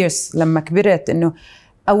كنت فيرس لما كبرت، إنه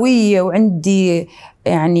قوية وعندي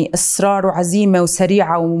يعني إصرار وعزيمة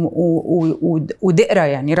وسريعة ودقرة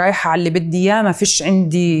يعني رايحة على اللي بدي إياه، ما فيش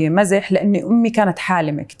عندي مزح. لأني أمي كانت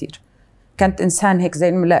حالمة كتير، كانت إنسان هيك زي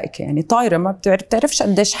الملائكة يعني، طايرة. ما بتعرفش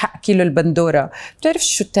قديش حق كيلو البندورة،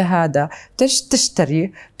 بتعرفش شو التهادى، بتعرفش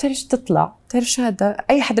تشتري، بتعرفش تطلع، بتعرفش هذا.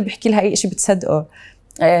 أي حدا بيحكي لها أي إشي بتصدقه.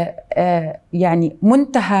 يعني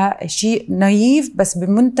منتهى شيء نايف بس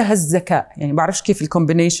بمنتهى الذكاء يعني. بعرفش كيف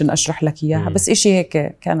الكومبينيشن أشرح لك إياها، بس إشي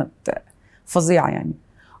هيك كانت فظيعة يعني.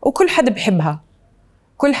 وكل حدا بحبها،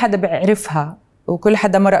 كل حدا بيعرفها، وكل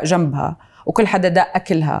حدا مرق جنبها، وكل حدا داق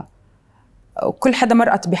أكلها، وكل حدا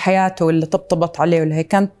مرقت بحياته واللي طبطبت عليه ولا هي.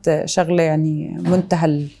 كانت شغلة يعني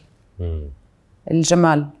منتهى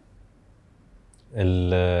الجمال.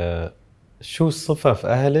 شو الصفة في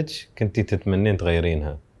أهلك كنتي تتمنين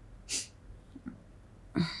تغيرينها؟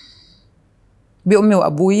 بأمي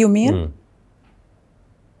وأبوي ومين؟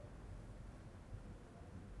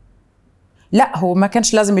 لا، هو ما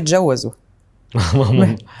كانش لازم يتجوزوا.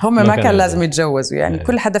 هم ما كان لازم يتجوزوا يعني.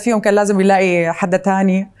 كل حدا فيهم كان لازم يلاقي حدا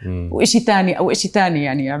تاني وإشي تاني أو إشي تاني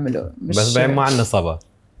يعني يعملوا. مش بس بعين ما عنا صبا.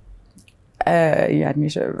 يعني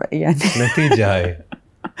نتيجة هاي.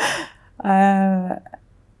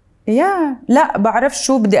 لا بعرف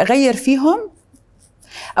شو بدي أغير فيهم.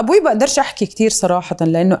 أبوي بقدرش أحكي كتير صراحة،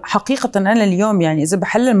 لأنه حقيقة أنا اليوم يعني إذا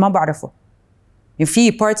بحلل ما بعرفه يعني.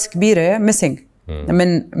 في بارتس كبيرة missing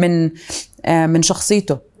من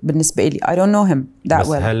شخصيته بالنسبة لي. I don't know him that بس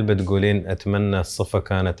well. هل بتقولين أتمنى الصفة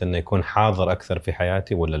كانت إنه يكون حاضر أكثر في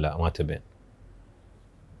حياتي ولا لا؟ ما تبين؟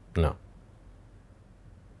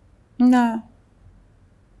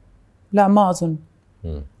 لا ما أظن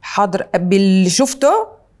حاضر باللي شفته،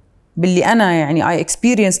 باللي أنا يعني I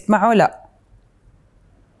experienced معه. لا.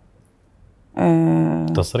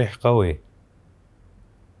 تصريح قوي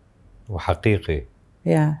وحقيقي.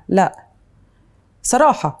 لا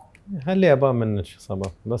صراحة. هل أبا منك صبا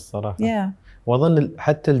بس صراحة. وأظن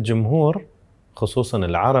حتى الجمهور خصوصا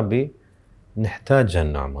العربي نحتاج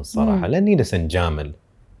هالنوع من الصراحة. لأني نسنجامل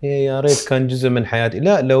يا ريت كان جزء من حياتي.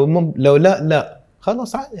 لا لو لا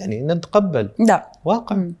خلاص يعني نتقبل. لا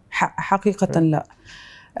واقع. حقيقة لا.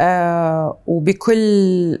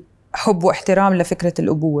 وبكل حب واحترام لفكرة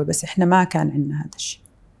الأبوة، بس إحنا ما كان عندنا هذا الشيء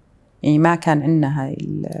يعني. ما كان عندنا هاي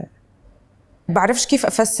بعرفش كيف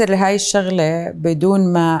أفسر هاي الشغلة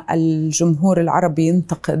بدون ما الجمهور العربي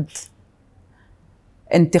ينتقد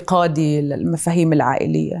انتقادي للمفاهيم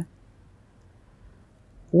العائلية.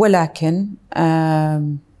 ولكن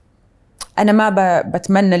أنا ما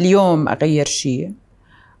بتمنى اليوم أغير شيء.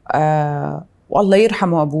 والله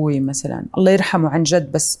يرحمه أبوي مثلا، الله يرحمه عن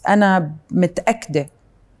جد، بس أنا متأكدة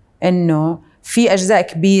إنه في أجزاء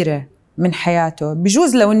كبيرة من حياته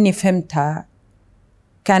بجوز لو إني فهمتها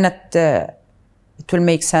كانت it will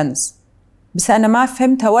make sense، بس أنا ما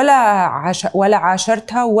فهمتها ولا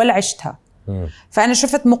عاشرتها ولا عشتها. فأنا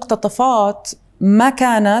شفت مقتطفات ما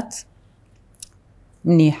كانت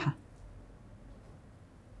منيحة،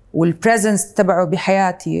 والبريزنس تبعه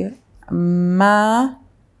بحياتي ما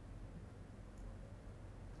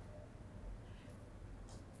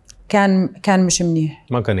كان مش منيح،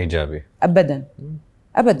 ما كان إيجابي أبدا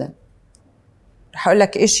أبدا. رح أقول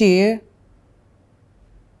لك إشي،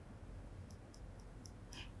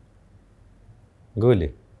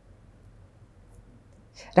 قولي.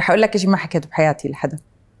 رح أقول لك إشي ما حكيته بحياتي لحدا.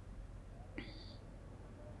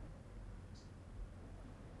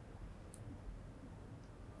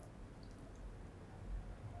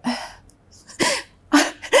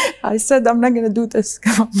 I said I'm not gonna do this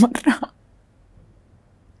كمان مرة.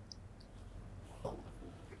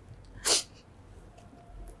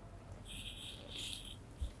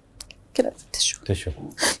 كده تشو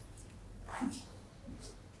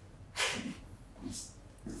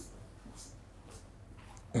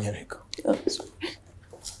Here you go.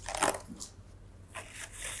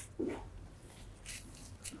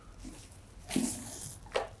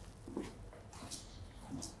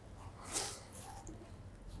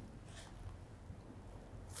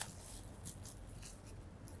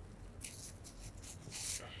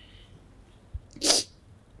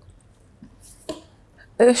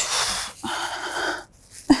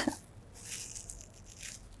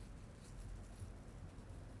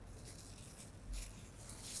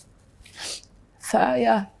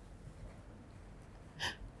 فيا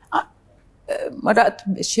مرقت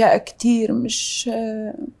بأشياء كتير مش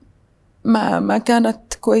ما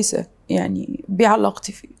كانت كويسة يعني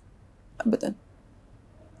بعلاقتي فيه أبدا،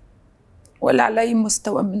 ولا على أي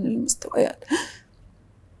مستوى من المستويات،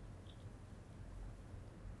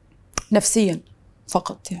 نفسيا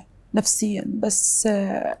فقط يعني نفسيا بس.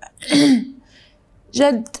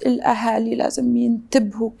 جد الأهالي لازم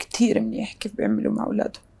ينتبهوا كتير منيح كيف بيعملوا مع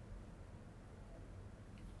أولادهم.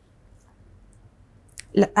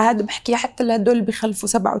 لا هذا بحكي حتى لهدول بيخلفوا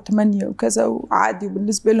 7 و8 وكذا وعادي،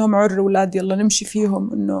 وبالنسبة لهم عر أولاد يلا نمشي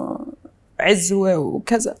فيهم إنه عزوة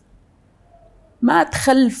وكذا. ما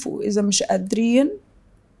تخلفوا إذا مش قادرين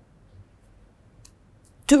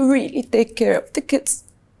to really take care of the kids.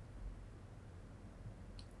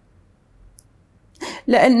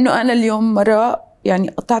 لأنه أنا اليوم مرة يعني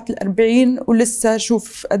قطعت 40 ولسه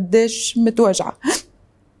شوف قديش متوجعة،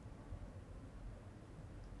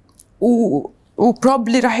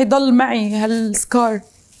 probably راح يضل معي هالسكار.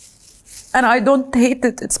 and I don't hate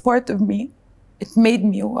it, it's part of me, it made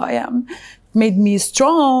me who I am, it made me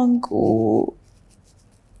strong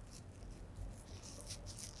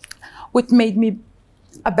it made me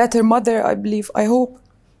a better mother I believe, I hope.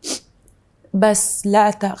 بس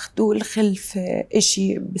لا تاخدوا الخلفة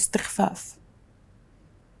إشي باستخفاف.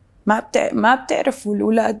 ما بتعرفوا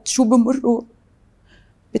الأولاد شو بمروا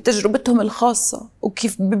بتجربتهم الخاصة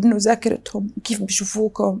وكيف ببنوا ذاكرتهم وكيف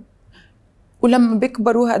بيشوفوكم، ولما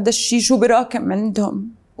بيكبروا هذا الشيء شو براكم عندهم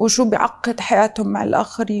وشو بيعقد حياتهم مع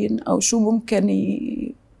الآخرين أو شو ممكن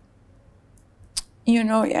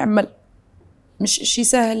يعمل. مش إشي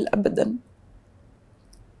سهل أبدا.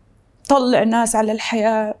 طلع ناس على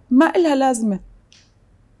الحياة ما إلها لازمة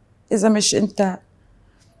إذا مش أنت،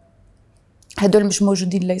 هدول مش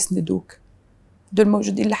موجودين ليسندوك، هدول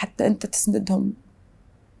موجودين لحتى أنت تسندهم،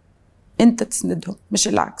 أنت تسندهم مش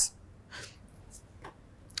العكس.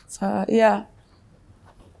 فيا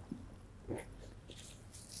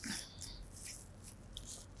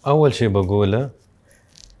أول شيء بقوله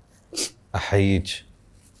أحييك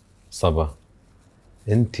صبا،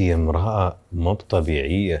 أنت امرأة مو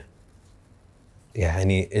طبيعية.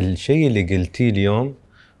 يعني الشيء اللي قلتيه اليوم،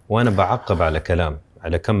 وأنا بعقب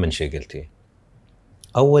على كم من شيء قلتيه.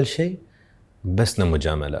 أول شيء بسنا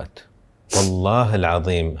مجاملات، والله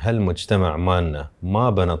العظيم هالمجتمع مالنا ما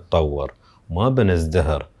بنتطور ما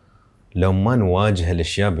بنزدهر لو ما نواجه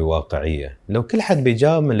الاشياء بواقعيه. لو كل حد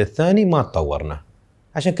بيجاوب من الثاني ما تطورنا،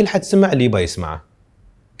 عشان كل حد سمع اللي يبغى يسمعه.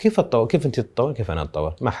 كيف اتطور؟ كيف انت تتطور؟ كيف انا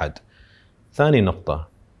اتطور؟ ما حد. ثاني نقطه،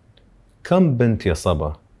 كم بنت يا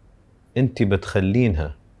صبا انت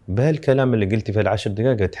بتخلينها بهالكلام اللي قلتي في ال10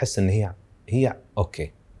 دقائق تحس ان هي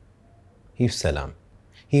اوكي، هي في سلام،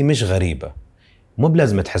 هي مش غريبه، مو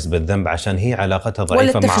بلازم تحس بالذنب عشان هي علاقتها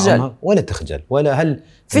ضعيفه مع امها، ولا تخجل، ولا هل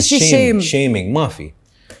في شيمينج ما في.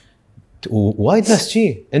 وايد ناس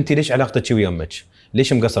شي، انت ليش علاقتك شي ويا امك؟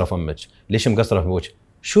 ليش مقصره في امك؟ ليش مقصره في ابوك؟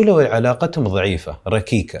 شو لو علاقتهم ضعيفه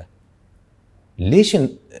ركيكه؟ ليش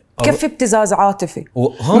كيف ابتزاز عاطفي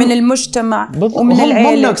وهم من المجتمع ومن هم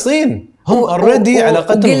العيلة، ناقصين، هم اوريدي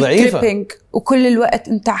علاقتهم ضعيفة، وكل الوقت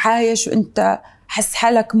انت عايش وانت حس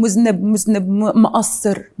حالك مذنب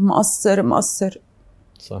مقصر.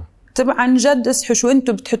 صح. طبعا عن جد اصحوا، شو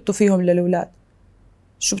انتم بتحطوا فيهم للأولاد؟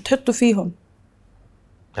 شو بتحطوا فيهم؟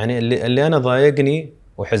 يعني اللي انا ضايقني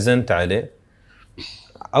وحزنت عليه،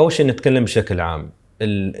 اول شيء نتكلم بشكل عام،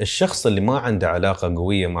 الشخص اللي ما عنده علاقة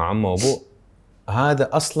قوية مع عمه وابوه هذا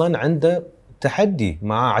اصلا عنده تحدي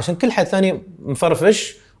معاه، عشان كل حد ثاني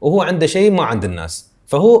مفرفش وهو عنده شيء ما عند الناس،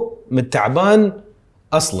 فهو متعبان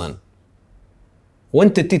اصلا،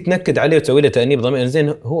 وانت تتنكد عليه وتسوي له تأنيب ضمير.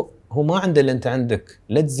 زين هو ما عنده اللي انت عندك،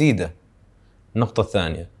 لا تزيده. النقطة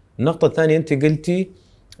الثانية انت قلتي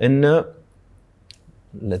انه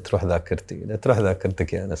لا تروح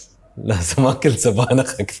ذاكرتك يا انس، لازم اكل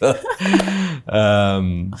سبانخ اكثر.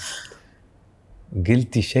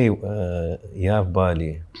 قلتي شيء يا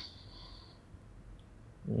بالي،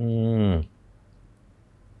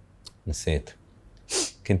 نسيت.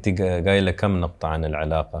 كنت قايله كم نقطة عن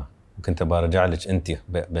العلاقة، وكنت برجع لك انت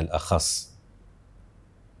بالاخص.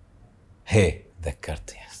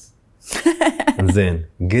 ذكرت يس. زين،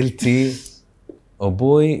 قلتي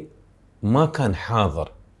ابوي ما كان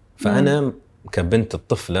حاضر، فانا كبنت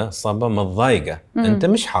الطفله صابه متضايقه، انت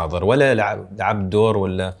مش حاضر ولا لعب دور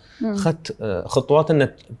ولا اخذت خطوات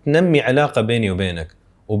انك تنمي علاقه بيني وبينك،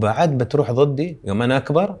 وبعد بتروح ضدي يوم انا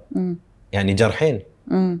اكبر. يعني جرحين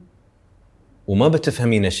وما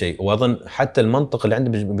بتفهمين شيء. واظن حتى المنطق اللي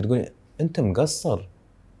عندي بتقول انت مقصر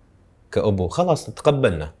كأبو، خلاص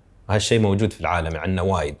تقبلنا هالشيء موجود في العالم عندنا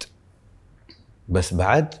وايد، بس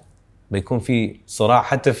بعد بيكون في صراع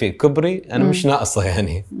حتى في كبري انا مش ناقصه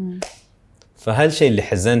يعني. فهالشيء اللي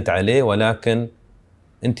حزنت عليه، ولكن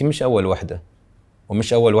انت مش اول وحده،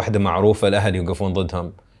 ومش اول وحده معروفه الاهل يوقفون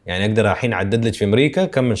ضدهم. يعني اقدر الحين اعدد لك في امريكا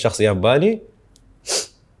كم من شخص يا بالي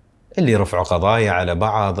اللي رفعوا قضايا على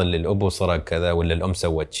بعض، اللي الابو سرق كذا، ولا الام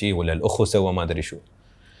سوت شيء، ولا الاخو سوى ما ادري شو.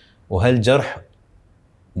 وهالجرح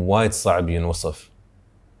وايد صعب ينوصف.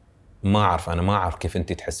 ما اعرف كيف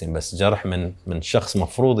انت تحسين، بس جرح من شخص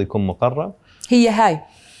مفروض يكون مقرب. هي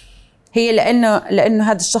لانه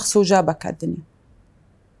هذا الشخص هو جابك على الدنيا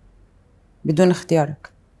بدون اختيارك.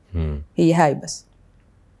 هي هاي بس.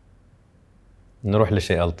 نروح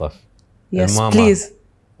لشيء الطف.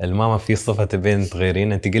 الماما في صفة تبين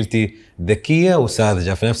تغيرين. انت قلتي ذكية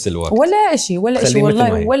وساذجة في نفس الوقت. ولا شيء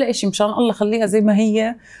والله، ولا شيء، مشان الله خليها زي ما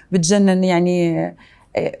هي. بتجنن يعني.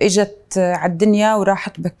 اجت على الدنيا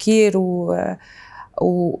وراحت بكير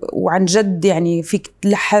وعن جد يعني فيك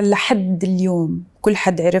لحد اليوم كل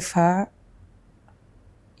حد عرفها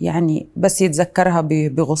يعني بس يتذكرها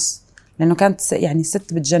بغص، لأنه كانت يعني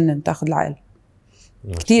ست بتجنن تاخذ العقل.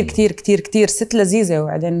 كتير كتير كتير كتير ست لذيذة،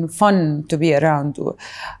 وبعدين fun to be around،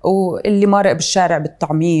 واللي مارق بالشارع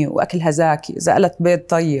بالطعمية وأكلها زاكي، زقلت بيض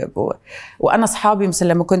طيب. وأنا أصحابي مثلا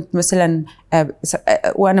لما كنت مثلا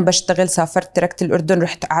وأنا بشتغل سافرت تركت الأردن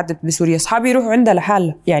رحت قعدت بسوريا، أصحابي يروحوا عندها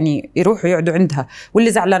لحال يعني، يروحوا يقعدوا عندها،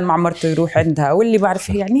 واللي زعلان مع مرته يروح عندها، واللي بعرف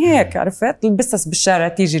يعني هيك عرفت البسس بالشارع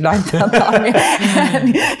تيجي لعندها طعمية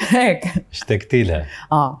يعني هيك. اشتقتي لها؟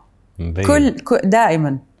 كل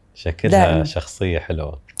دائما شكلها دائماً. شخصية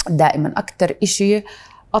حلوة دائما. أكتر إشي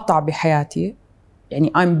قطع بحياتي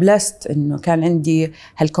يعني I'm blessed إنه كان عندي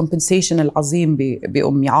هالcompensation العظيم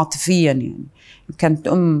بأمي عاطفيا. يعني كانت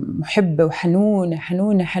أم محبة وحنونة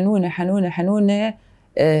حنونة حنونة حنونة حنونة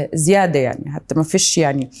زيادة يعني، حتى ما فيش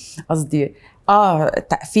يعني قصدي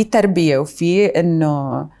في تربية وفي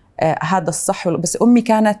إنه هذا الصح، بس أمي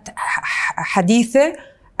كانت حديثة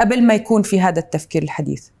قبل ما يكون في هذا التفكير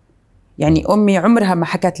الحديث. يعني أمي عمرها ما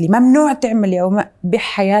حكت لي ممنوع تعمل يا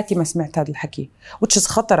بحياتي ما سمعت هذا الحكي، وتشز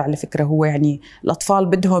خطر على فكرة. هو يعني الأطفال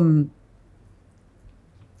بدهم،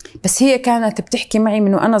 بس هي كانت بتحكي معي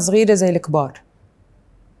من وأنا صغيرة زي الكبار،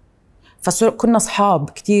 فكنا أصحاب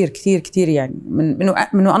كتير كتير كتير يعني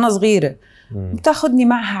من وأنا صغيرة. بتاخدني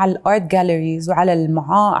معها على الارت جاليريز وعلى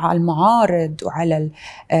المعارض وعلى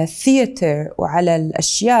الثياتر وعلى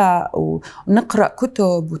الاشياء ونقرا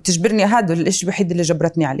كتب وتجبرني. هذا الشيء الوحيد اللي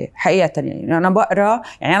جبرتني عليه حقيقه. يعني انا بقرا،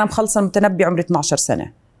 يعني انا مخلصه المتنبي عمري 12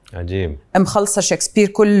 سنه. عجيب. مخلصه شكسبير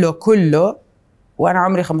كله وانا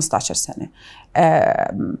عمري 15 سنه.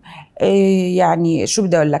 يعني شو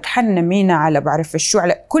بدي اقول لك، حنا مينا على بعرف شو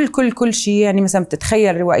على كل شيء. يعني مثلا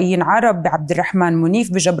بتتخيل روائيين عرب بعبد الرحمن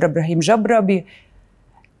منيف، بجبر ابراهيم جبرة،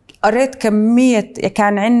 قريت كميه.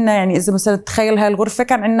 كان عندنا يعني اذا مثلا تخيل هاي الغرفه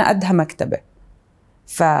كان عندنا قدها مكتبه،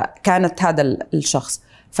 فكانت هذا الشخص.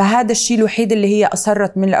 فهذا الشيء الوحيد اللي هي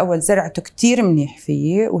أصرت من الأول زرعته كتير منيح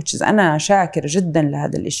فيي، أنا شاكر جدا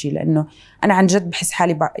لهذا الإشي، لأنه أنا عن جد بحس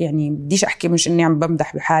حالي يعني بديش أحكي مش إني عم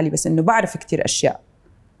بمدح بحالي، بس إنه بعرف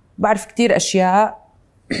كتير أشياء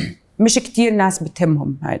مش كتير ناس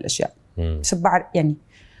بتهمهم هاي الأشياء. بس بعرف يعني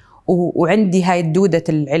وعندي هاي الدودة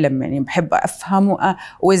العلم، يعني بحب أفهم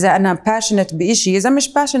وإذا أنا passionate بإشي، إذا مش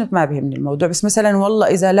passionate ما بيهمني الموضوع. بس مثلا والله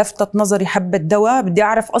إذا لفتت نظري حبة دواء بدي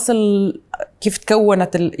أعرف أصل كيف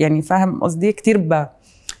تكونت يعني فاهم قصدي؟ كتير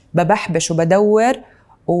ببحبش وبدور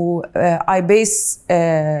I base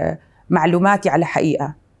معلوماتي على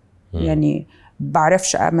حقيقة. يعني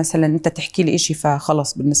بعرفش مثلا أنت تحكي لي إشي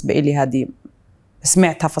فخلص بالنسبة إلي هذه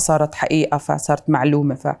سمعتها فصارت حقيقة فصارت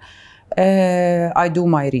معلومة I do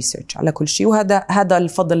my research على كل شيء، وهذا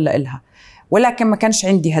الفضل لإلها. ولكن ما كانش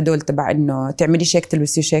عندي هدول تبع إنه تعملي شيك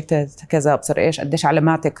تلبسي شيك كذا أبصر إيش قديش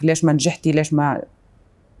علاماتك ليش ما نجحتي ليش ما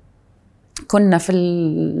كنا في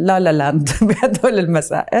لا لاند بهدول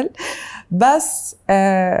المسائل. بس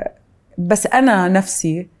أنا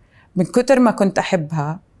نفسي من كتر ما كنت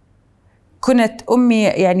أحبها كنت أمي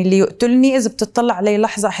يعني اللي يقتلني إذا بتطلع علي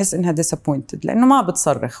لحظة أحس إنها disappointed، لأنه ما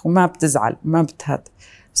بتصرخ وما بتزعل وما بتهد،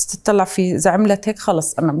 بس تطلع في إذا عملت هيك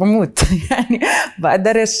خلص أنا بموت يعني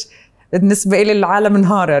بقدرش بالنسبة إلي العالم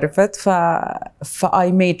انهار، عرفت؟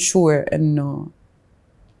 I made sure إنه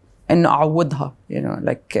أعوضها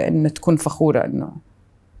like إنه تكون فخورة. إنه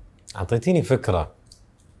أعطيتيني فكرة.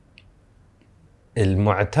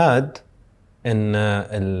 المعتاد إن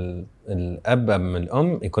الأب من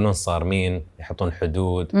الأم يكونون صارمين، يحطون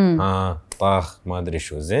حدود، طاخ ما أدري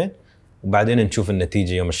شو زين، وبعدين نشوف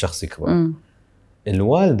النتيجة يوم الشخص يكبر.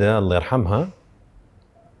 الوالدة الله يرحمها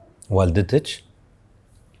والدتك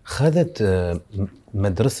خذت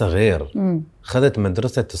مدرسة غير، خذت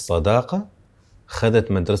مدرسة الصداقة،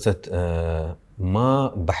 خذت مدرسة ما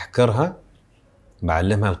بحكرها،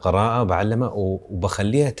 بعلمها القراءة، بعلمها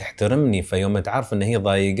وبخليها تحترمني. فيوم تعرف ان هي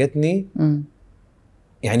ضايقتني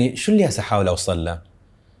يعني شو اللي أحاول أوصل له؟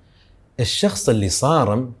 الشخص اللي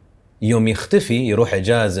صارم يوم يختفي يروح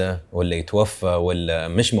إجازة ولا يتوفى ولا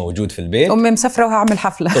مش موجود في البيت، أمي مسافرة وهعمل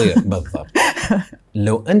حفلة. طيب بالضبط.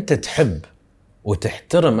 لو أنت تحب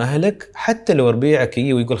وتحترم أهلك، حتى لو ربيعك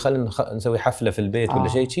يجي ويقول خلينا نسوي حفلة في البيت ولا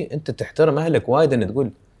شيء، أنت تحترم أهلك وايد، أن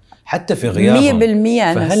تقول حتى في غيابهم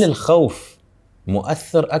 100%. فهل الخوف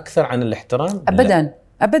مؤثر أكثر عن الاحترام؟ أبداً لا.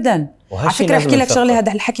 أبداً. على فكرة أحكي لك شغلة،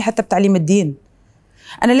 هذا الحكي حتى بتعليم الدين.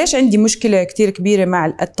 أنا ليش عندي مشكلة كتير كبيرة مع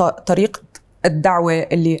طريقة الدعوة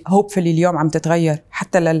اللي hopefully اليوم عم تتغير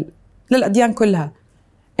حتى للأديان كلها،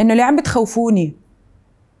 إنه ليه عم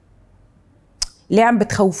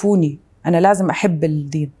بتخوفوني؟ أنا لازم أحب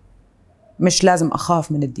الدين، مش لازم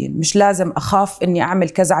أخاف من الدين، مش لازم أخاف إني أعمل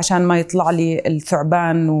كذا عشان ما يطلع لي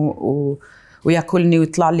الثعبان ويأكلني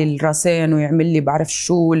ويطلع لي الراسين ويعمل لي بعرف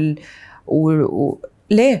شو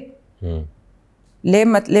ليه؟ ليه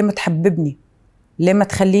ما تحببني؟ ليه ما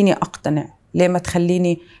تخليني أقتنع؟ ليه ما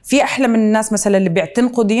تخليني في أحلى من الناس مثلا اللي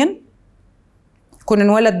بيعتنقوا دين، يكون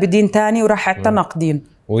انولد بدين تاني وراح اعتنق دين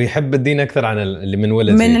ويحب الدين أكثر عن اللي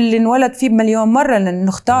منولد من اللي انولد فيه مليون مرة، لأن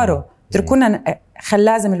نختاره. تركونا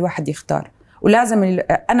لازم الواحد يختار. ولازم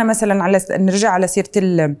أنا مثلا نرجع على سيرة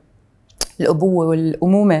الأبوة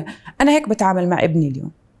والأمومة، أنا هيك بتعامل مع ابني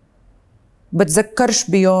اليوم. بتذكرش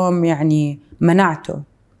بيوم يعني منعته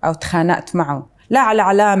أو تخانقت معه، لا على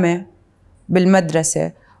علامة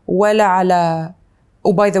بالمدرسة ولا على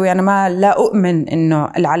وباي ذا واي أنا لا أؤمن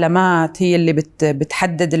إنه العلامات هي اللي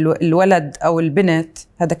بتحدد الولد أو البنت.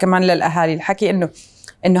 هذا كمان للأهالي الحكي إنه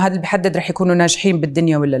هذا اللي بيحدد رح يكونوا ناجحين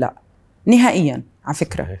بالدنيا ولا لا، نهائيا على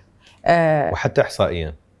فكرة. وحتى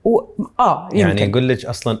إحصائيا يعني يقول لك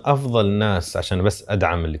أصلا أفضل ناس، عشان بس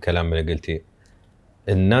أدعم الكلام اللي قلتي،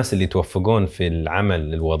 الناس اللي توفقون في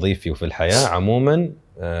العمل الوظيفي وفي الحياة عموما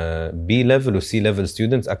بي ليفل وسي ليفل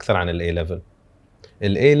ستودنتس أكثر عن الاي ليفل.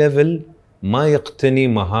 الاي ليفل ما يقتني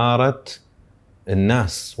مهارة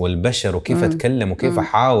الناس والبشر وكيف أتكلم وكيف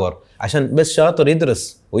أحاور، عشان بس شاطر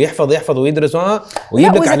يدرس ويحفظ ويدرس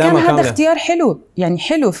ويجيب لك علامة كاملة. هذا اختيار حلو، يعني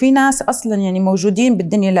حلو. في ناس أصلا يعني موجودين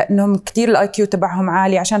بالدنيا لأنهم كتير الآي كيو تبعهم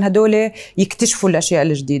عالي، عشان هدول يكتشفوا الأشياء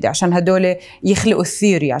الجديدة، عشان هدول يخلقوا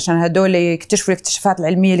الثيوري، عشان هدول يكتشفوا الاكتشافات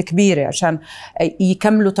العلمية الكبيرة، عشان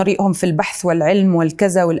يكملوا طريقهم في البحث والعلم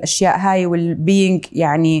والكذا والأشياء هاي والبينج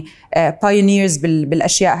يعني pioneers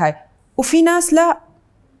بالأشياء هاي. وفي ناس لا،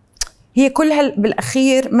 هي كلها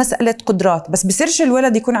بالأخير مسألة قدرات. بس بصيرش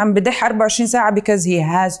الولد يكون عم بدح 24 ساعة because he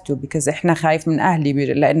has to، because إحنا خايف من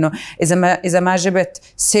أهلي، لأنه إذا ما جبت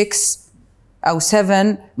 6 أو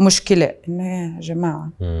 7 مشكلة. إنه يا جماعة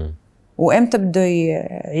وإمتى بده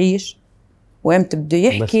يعيش وإمتى بده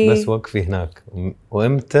يحكي؟ بس وقفي هناك،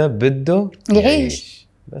 وإمتى بده يعيش.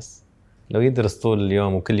 بس لو يدرس طول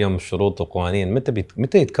اليوم وكل يوم شروط وقوانين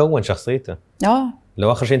متى يتكون شخصيته؟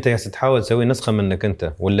 لو آخر شيء أنت تحاول تسوي نسخة منك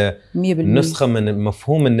أنت، ولا 100% نسخة من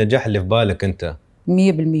مفهوم النجاح اللي في بالك أنت. 100%.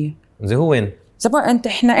 زي هو وين؟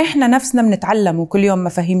 إحنا نفسنا بنتعلم، وكل يوم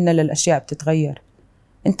مفاهيمنا للأشياء بتتغير.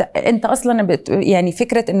 أنت أصلاً يعني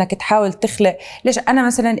فكرة إنك تحاول تخلق. ليش أنا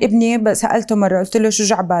مثلاً ابني سألته مرة، قلت له شو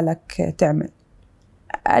جع بالك تعمل؟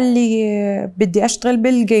 قال لي بدي أشتغل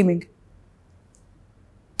بالجيمينج.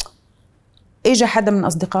 إجا حدا من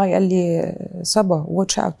أصدقائي قال لي صبا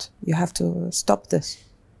watch out, you have to stop this,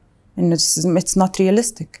 إنه it's not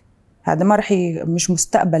realistic. هذا ما رح مش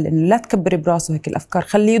مستقبل. إنه لا تكبري براسه هيك الأفكار،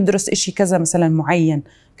 خليه يدرس إشي كذا مثلا معين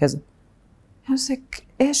كذا. هسك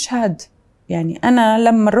إيش هاد؟ يعني أنا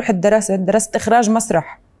لما رحت درست إخراج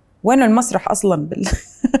مسرح. وين المسرح أصلا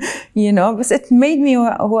you know, بس it made me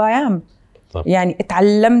who I am. طب. يعني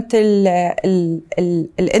اتعلمت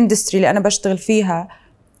الاندستري اللي أنا بشتغل فيها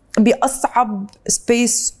بأصعب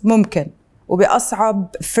سبيس ممكن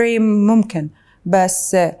وبأصعب فريم ممكن،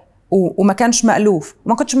 بس وما كانش مألوف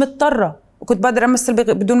وما كنتش مضطرة، وكنت بقدر أمثل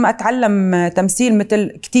بدون ما أتعلم تمثيل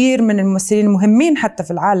مثل كتير من الممثلين المهمين حتى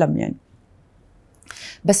في العالم يعني.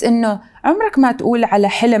 بس إنه عمرك ما تقول على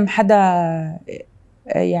حلم حدا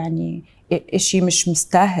يعني إشي مش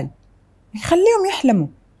مستاهل.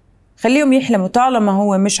 خليهم يحلموا طالما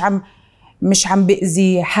هو مش عم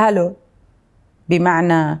بيأذي حاله،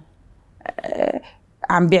 بمعنى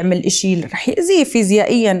عم بيعمل إشي رح يأذيه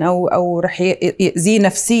فيزيائيا أو رح يأذيه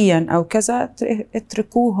نفسيا أو كذا.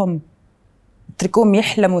 اتركوهم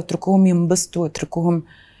يحلموا، اتركوهم ينبسطوا، اتركوهم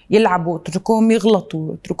يلعبوا، اتركوهم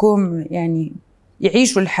يغلطوا، اتركوهم يعني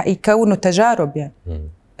يعيشوا يكونوا تجارب يعني.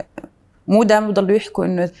 مو دائما بضلوا يحكوا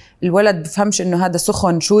إنه الولد بفهمش إنه هذا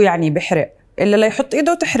سخن شو يعني بحرق، إلا لا يحط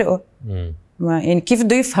إيده وتحرقه. يعني كيف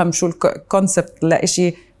بده يفهم شو الكونسبت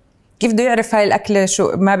لإشي؟ كيف بده يعرف هاي الأكلة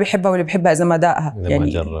شو ما بيحبها ولا بيحبها إذا ما داقها؟ إذا ما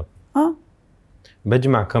جرب.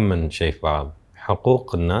 بجمع كم من شيء في بعض: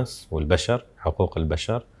 حقوق الناس والبشر، حقوق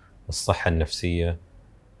البشر، الصحة النفسية،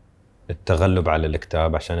 التغلب على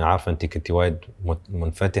الاكتئاب. عشان أعرف أنت كنت وايد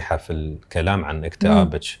منفتحة في الكلام عن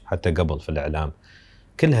اكتئابك حتى قبل في الإعلام.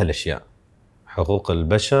 كل هالأشياء، حقوق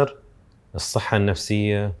البشر، الصحة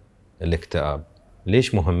النفسية، الاكتئاب،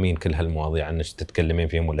 ليش مهمين كل هالمواضيع انك تتكلمين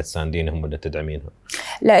فيهم ولا تساندينهم ولا تدعمينهم؟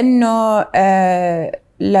 لانه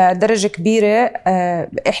لدرجه كبيره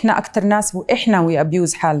احنا اكثر ناس واحنا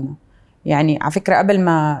ويابيوز حالنا. يعني على فكره قبل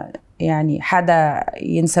ما يعني حدا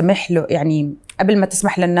ينسمح له، يعني قبل ما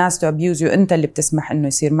تسمح للناس تو ابيوز يو، انت اللي بتسمح انه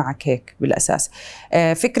يصير معك هيك بالاساس.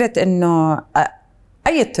 فكره انه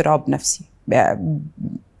اي اضطراب نفسي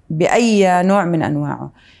باي نوع من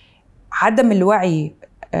انواعه، عدم الوعي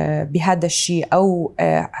بهذا الشيء أو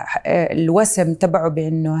الوسم تبعه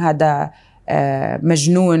بأنه هذا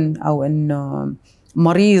مجنون أو أنه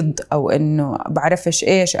مريض أو أنه بعرفش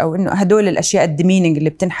إيش، أو أنه هدول الأشياء الديمينينج اللي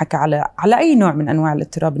بتنحكى على أي نوع من أنواع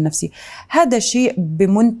الاضطراب النفسي، هذا شيء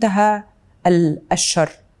بمنتهى الشر.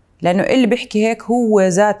 لأنه اللي بيحكي هيك هو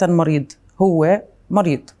ذاتا مريض، هو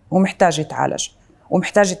مريض ومحتاج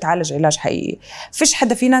يتعالج علاج حقيقي. فيش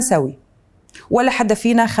حدا فينا سوي ولا حدا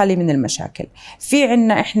فينا خالي من المشاكل. في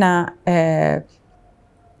عنا إحنا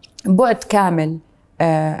بعد كامل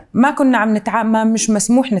ما كنا عم نتعامل، مش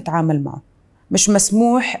مسموح نتعامل معه، مش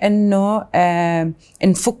مسموح إنه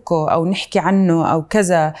نفكه أو نحكي عنه أو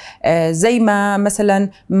كذا. زي ما مثلا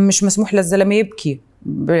مش مسموح للزلمة يبكي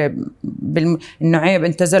إنه عيب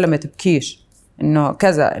أنت زلمة تبكيش، إنه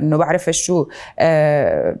كذا، إنه بعرف شو،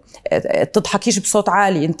 تضحكيش بصوت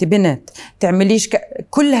عالي أنت بنت، تعمليش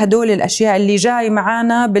كل هدول الأشياء اللي جاي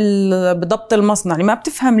معانا بضبط المصنع. ما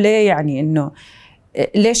بتفهم ليه، يعني إنه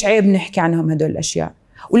ليش عيب نحكي عنهم هدول الأشياء،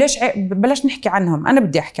 وليش عيب بلاش نحكي عنهم. أنا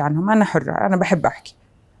بدي أحكي عنهم، أنا حرة، أنا بحب أحكي.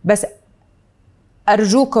 بس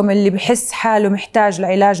أرجوكم اللي بحس حاله محتاج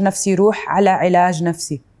لعلاج نفسي يروح على علاج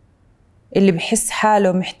نفسي. اللي بحس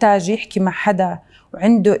حاله محتاج يحكي مع حدا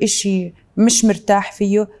وعنده إشي مش مرتاح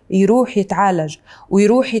فيه يروح يتعالج،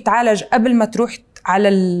 ويروح يتعالج قبل ما تروح على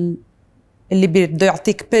اللي بده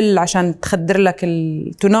يعطيك بيل عشان تخدر لك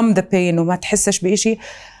to numb the pain وما تحسش بإشي.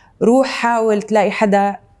 روح حاول تلاقي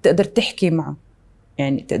حدا تقدر تحكي معه،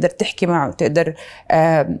 يعني تقدر تحكي معه، تقدر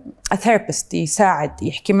therapist يساعد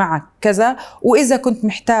يحكي معك كذا. وإذا كنت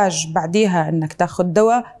محتاج بعديها إنك تاخد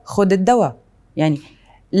دواء، خد الدواء. يعني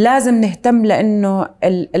لازم نهتم، لأنه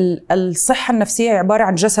الصحة النفسية عبارة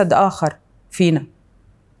عن جسد آخر فينا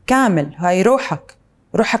كامل. هاي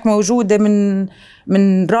روحك موجودة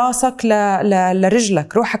من راسك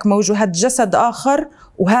لرجلك، روحك موجود، هاد جسد آخر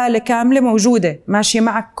وهالة كاملة موجودة ماشية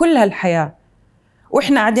معك كل هالحياة.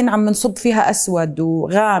 وإحنا قاعدين عم نصب فيها أسود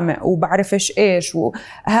وغامق وبعرف إيش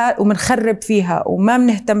ومنخرب فيها وما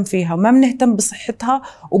بنهتم فيها وما بنهتم بصحتها،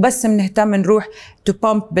 وبس بنهتم نروح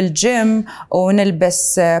تبامب بالجيم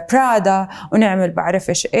ونلبس برادا ونعمل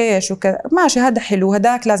بعرف إيش وكذا. ماشي، هذا حلو،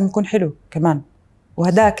 هداك لازم يكون حلو كمان،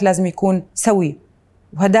 وهداك لازم يكون سوي،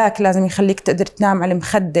 وهداك لازم يخليك تقدر تنام على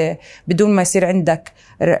المخدة بدون ما يصير عندك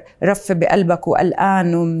رف بقلبك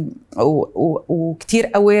وقلقان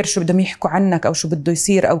وكتير أوير شو بدهم يحكوا عنك أو شو بده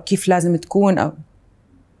يصير أو كيف لازم تكون. أو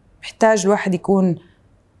محتاج الواحد يكون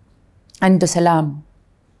عنده سلام،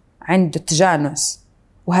 عنده تجانس،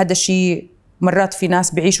 وهذا شيء مرات في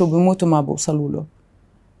ناس بيعيشوا وبيموتوا ما بوصلوا له.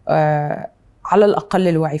 على الأقل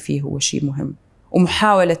الوعي فيه هو شيء مهم،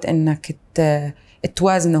 ومحاولة إنك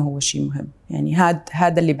توازنه هو شيء مهم. يعني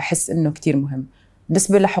هذا اللي بحس إنه كتير مهم.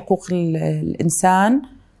 بالنسبة لحقوق الإنسان،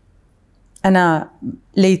 أنا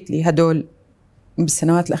ليتلي هدول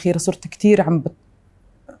بالسنوات الأخيرة صرت كتير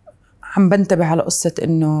عم بنتبه على قصة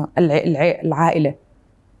إنه العائلة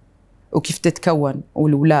وكيف تتكون،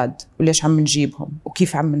 والأولاد وليش عم نجيبهم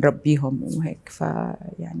وكيف عم نربيهم وهيك.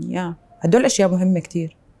 فيعني هدول أشياء مهمة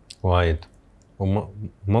كتير وايد، ومو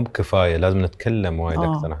بكفاية، لازم نتكلم وايد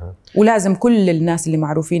أكثر. ولازم كل الناس اللي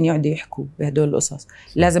معروفين يقعدوا يحكوا بهدول القصص.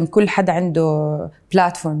 لازم كل حدا عنده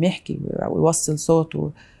بلاتفورم يحكي ويوصل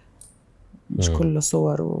صوته، مش كله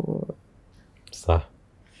صور صح.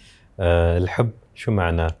 الحب شو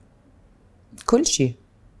معناه؟ كل شيء،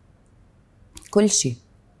 كل شيء.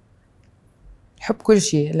 الحب كل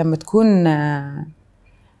شيء.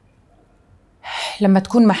 لما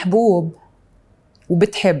تكون محبوب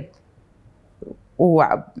وبتحب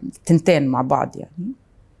وتنتين مع بعض، يعني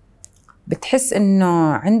بتحس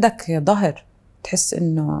إنه عندك ظهر،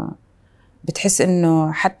 بتحس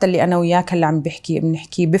إنه حتى اللي أنا وياك اللي عم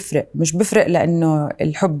بنحكي بفرق. مش بفرق لأنه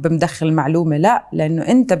الحب مدخل معلومة، لا، لأنه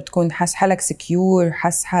أنت بتكون حاس حالك سكيور،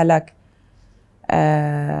 حاس حالك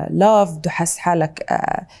loved، وحاس حالك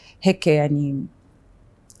هيك، يعني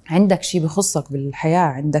عندك شيء بخصك بالحياة،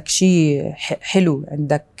 عندك شيء حلو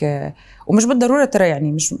عندك. ومش بالضرورة ترى،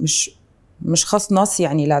 يعني مش خاص نص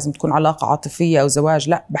يعني لازم تكون علاقة عاطفية أو زواج،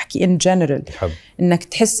 لا، بحكي in general الحب. إنك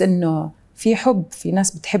تحس إنه في حب، في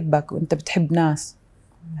ناس بتحبك وإنت بتحب ناس.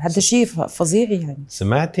 هذا شيء فظيع. يعني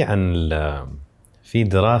سمعتي عن في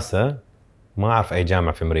دراسة ما أعرف أي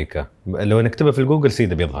جامعة في أمريكا، لو نكتبها في الجوجل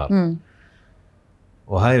سيدة بيظهر.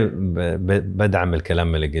 وهاي بدعم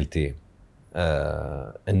الكلام اللي قلتيه،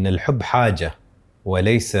 إن الحب حاجة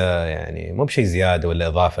وليس يعني مو بشيء زيادة ولا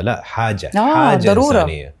إضافة، لا، حاجة ضرورة.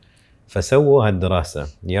 إنسانية. فسووا هالدراسة،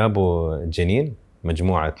 جابوا جنين،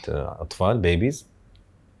 مجموعة أطفال بيبيز،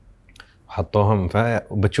 وحطوهم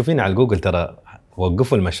وبتشوفين على جوجل ترى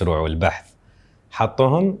وقفوا المشروع والبحث،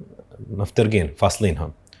 حطوهم مفترقين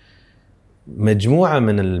فاصلينهم. مجموعة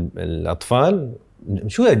من الأطفال،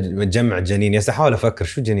 شو جمع جنين؟ يسأحاول أفكر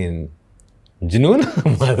شو جنين، جنون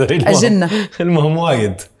ما أدري. المهم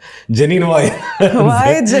وايد جنين، وايد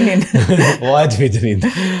جنين وايد في جنين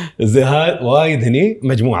وايد. هني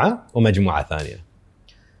مجموعة ومجموعة ثانية،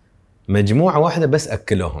 مجموعة واحدة بس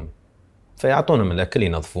أكلوهم، فيعطونهم الأكل،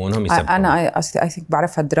 ينظفونهم، يسبحون. أنا I think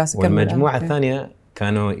بعرفها الدراسة. والمجموعة الثانية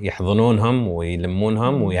كانوا يحضنونهم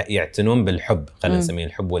ويلمونهم ويعتنون بالحب، خلينا نسميه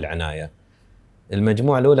الحب والعناية.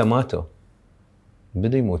 المجموعة الأولى ماتوا،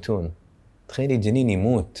 بدوا يموتون. تخيلي جنين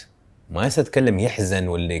يموت، ما يتكلم، يحزن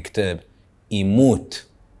ولا يكتئب، يموت.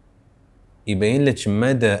 يبين لك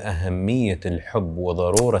مدى أهمية الحب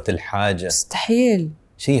وضرورة الحاجة. مستحيل،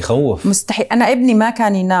 شيء يخوف، مستحيل. أنا ابني ما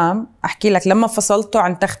كان ينام، أحكي لك، لما فصلته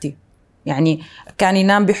عن تختي، يعني كان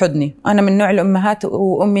ينام بحضني. أنا من نوع الأمهات،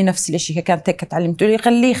 وأمي نفس الشيء، كانت هيك تعلمت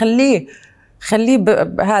لي خليه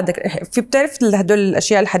هذا. في بتعرف هدول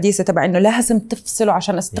الأشياء الحديثة تبع إنه لازم تفصله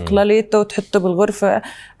عشان استقلاليته وتحطه بالغرفة.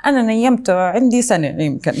 أنا نيمته عندي سنة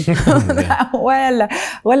يمكن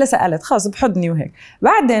ولا سألت، خلاص بحضني وهيك.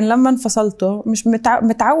 بعدين لما انفصلته مش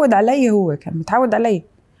متعود علي، هو كان متعود علي،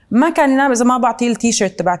 ما كان ينام إذا ما بعطيه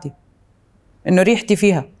التيشيرت تبعتي إنه ريحتي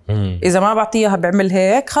فيها. إذا ما بعطيها بعمل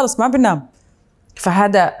هيك، خلص ما بنام.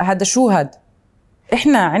 فهذا شو هذا؟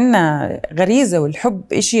 إحنا عنا غريزة،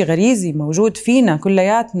 والحب إشي غريزي موجود فينا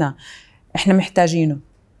كلياتنا، إحنا محتاجينه.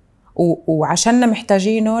 وعشاننا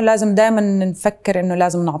محتاجينه لازم دائما نفكر إنه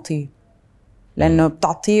لازم نعطيه، لأنه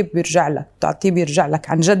بتعطيه بيرجع لك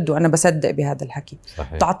عن جد. وأنا بصدق بهذا الحكي.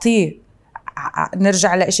 صحيح. تعطيه.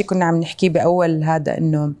 نرجع لإشي كنا عم نحكيه بأول هذا،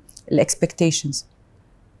 إنه الإكسبكتيشنز.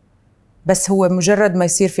 بس هو مجرد ما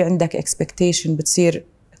يصير في عندك إكسبكتيشن بتصير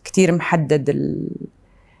كتير محدد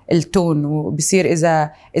التون، وبصير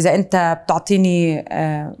إذا أنت بتعطيني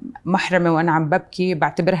محرمة وأنا عم ببكي،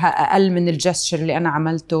 بعتبرها أقل من الجستشر اللي أنا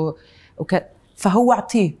عملته. فهو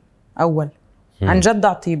أعطيه أول، عن جد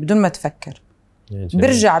أعطيه بدون ما تفكر.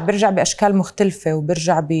 برجع بأشكال مختلفة،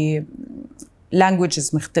 وبرجع ب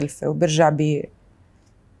languages مختلفة، وبرجع ب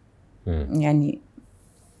يعني.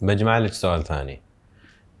 بجمع لك سؤال ثاني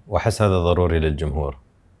وأحس هذا ضروري للجمهور.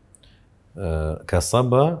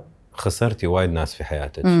 كصبا خسرتي وايد ناس في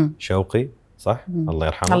حياتك. شوقي صح؟ الله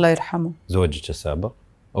يرحمه. الله يرحمه. زوجك السابق،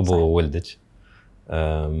 أبو صح. ولدك.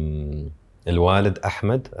 الوالد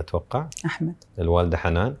أحمد أتوقع. أحمد. الوالدة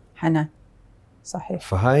حنان. صحيح.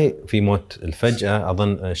 فهاي في موت الفجأة.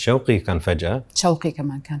 أظن شوقي كان فجأة. شوقي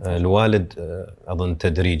كمان كان فجأة. الوالد أظن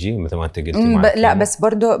تدريجي مثل ما أنت قلتي. لا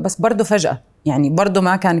بس برضو فجأة، يعني برضو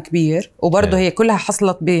ما كان كبير، وبرضو هي كلها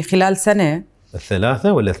حصلت بخلال سنة.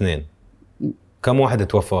 3 ولا 2؟ كم واحد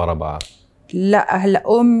توفى ورا بعض؟ لا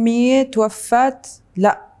هلا أمي توفت،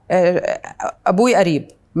 لا أبوي قريب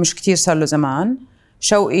مش كتير، صار له زمان.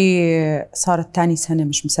 شوقي صارت تاني سنة،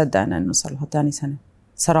 مش مصدقة أنا إنه صار له تاني سنة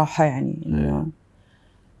صراحة، يعني إنه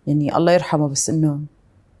يعني الله يرحمه. بس إنه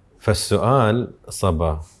فالسؤال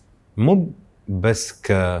صبا مو بس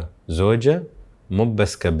كزوجة، مو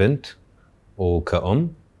بس كبنت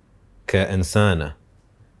وكأم، كإنسانة،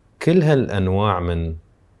 كل هالأنواع من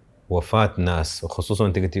وفاة ناس، وخصوصا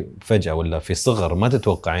أنت قلتي فجأة ولا في صغر ما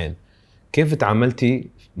تتوقعين، كيف تعاملتي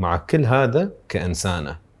مع كل هذا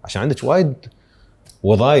كإنسانة؟ عشان عندك وايد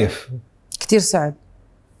وظائف. كتير صعب،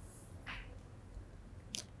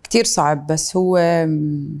 كتير صعب. بس هو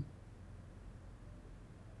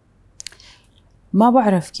ما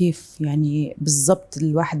بعرف كيف يعني بالضبط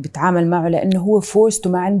الواحد بيتعامل معه، لأنه هو فورست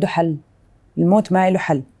وما عنده حل. الموت ما له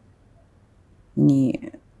حل،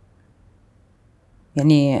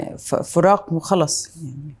 يعني فراق وخلص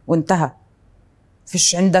يعني وانتهى.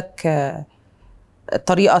 فيش عندك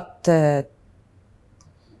طريقة.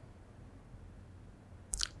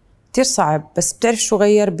 كتير صعب. بس بتعرف شو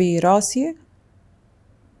غير براسي؟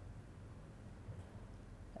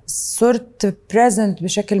 صرت present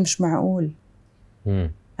بشكل مش معقول.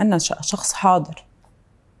 أنا شخص حاضر.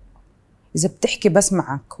 إذا بتحكي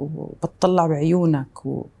بسمعك وبتطلع بعيونك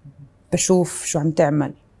وبشوف شو عم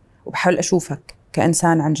تعمل، وبحاول أشوفك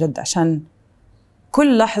كإنسان عن جد، عشان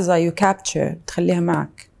كل لحظة you capture تخليها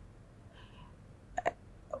معك.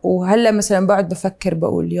 وهلأ مثلا بقعد بفكر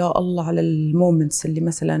بقول يا الله على المومنتس اللي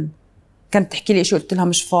مثلا كانت تحكي لي إشي قلت لها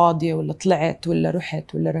مش فاضية، ولا طلعت ولا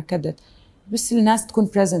رحت ولا ركضت. بس الناس تكون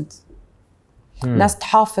present. ناس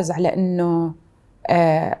تحافظ على إنه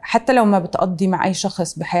حتى لو ما بتقضي مع أي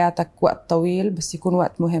شخص بحياتك وقت طويل، بس يكون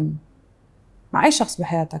وقت مهم مع أي شخص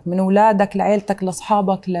بحياتك، من أولادك لعيلتك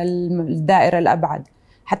لأصحابك للدائرة الأبعد.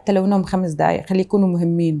 حتى لو نوم 5 دقايق خلي يكونوا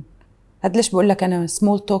مهمين. هاد ليش بقول لك أنا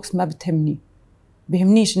small talks ما بتهمني.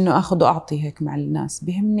 بيهمنيش إنه أخذ وأعطي هيك مع الناس،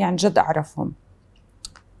 بيهمني عن جد أعرفهم،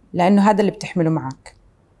 لأنه هذا اللي بتحمله معك،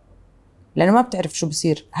 لأنه ما بتعرف شو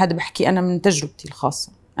بصير. هذا بحكي أنا من تجربتي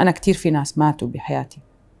الخاصة. أنا كتير في ناس ماتوا بحياتي،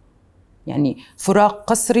 يعني فراق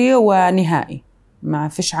قسري ونهائي ما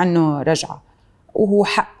فيش عنه رجعة، وهو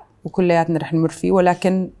حق وكلياتنا رح نمر فيه،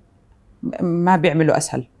 ولكن ما بيعملوا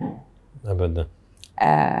أسهل أبدا.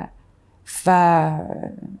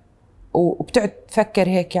 وبتقعد تفكر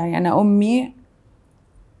هيك. يعني أنا أمي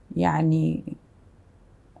يعني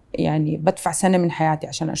بدفع سنة من حياتي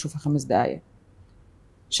عشان أشوفها 5 دقايق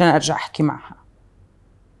عشان أرجع أحكي معها.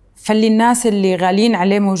 فاللي الناس اللي غاليين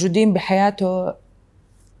عليه موجودين بحياته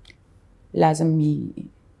لازم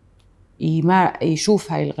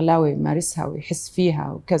يشوف هاي الغلاوة، يمارسها ويحس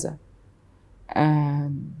فيها وكذا.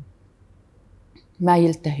 ما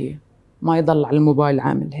يلتهي، ما يضل على الموبايل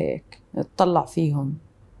عامل هيك، يتطلع فيهم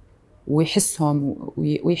ويحسهم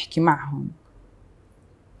ويحكي معهم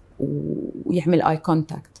ويعمل اي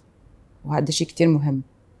كونتاكت. وهذا شيء كتير مهم،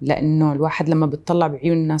 لأنه الواحد لما بتطلع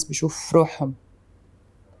بعيون الناس بيشوف روحهم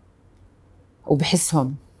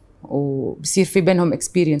وبحسهم، وبصير في بينهم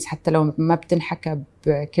experience حتى لو ما بتنحكى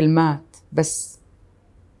بكلمات، بس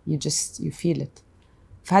you feel it.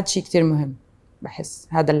 فهذا شيء كتير مهم. بحس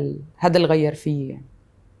هذا اللي غير فيه. يعني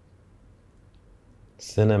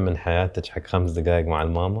سنة من حياتك حق 5 دقائق مع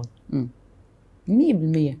الماما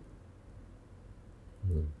 100%.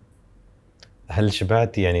 هل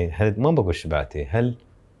شبعتي؟ يعني هل ما بقول شبعتي، هل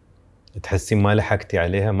تحسين ما لحقتي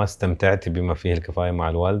عليها، ما استمتعتي بما فيه الكفاية مع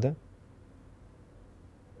الوالدة؟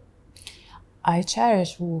 I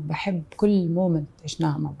cherish وبحب كل مومنت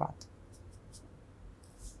عشناها مع بعض.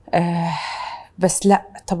 بس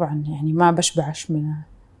لا طبعا يعني ما بشبعش منها،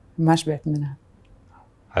 ما شبعت منها.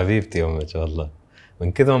 حبيبتي أمك والله،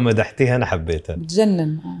 من كذا ما مدحتيها أنا حبيتها.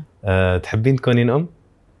 بتجنن. تحبين تكونين أم؟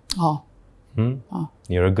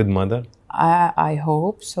 You're a good mother. I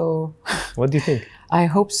hope so. What do you think? I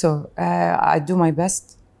hope so. I do my best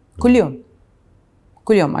كل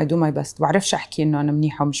كل يوم I do my best. بعرفش أحكي إنه أنا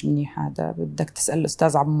منيحة ومش منيحة، هذا بدك تسأل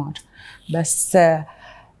الأستاذ عمار. بس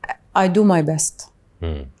I do my best.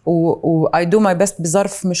 و I do my best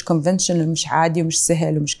بظرف مش conventional ومش عادي ومش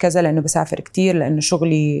سهل ومش كذا، لأنه بسافر كتير، لأنه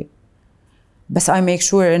شغلي. بس I make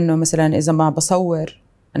sure إنه مثلا إذا ما بصور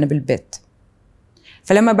أنا بالبيت.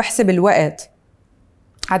 فلما بحسب الوقت،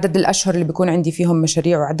 عدد الأشهر اللي بيكون عندي فيهم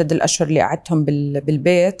مشاريع وعدد الأشهر اللي قعدتهم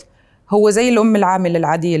بالبيت، هو زي الأم العاملة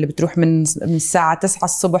العادية اللي بتروح من الساعة 9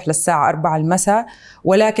 الصبح للساعة 4 المساء،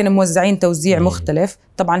 ولكن موزعين توزيع مختلف.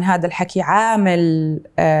 طبعا هذا الحكي عامل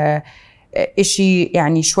إشي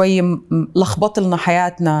يعني شوي لخبط لنا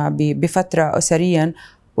حياتنا بفترة أسريا،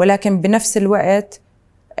 ولكن بنفس الوقت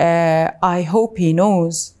I hope he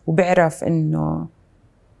knows وبعرف إنه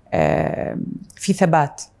في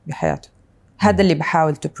ثبات بحياته. هذا اللي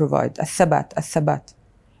بحاول to provide، الثبات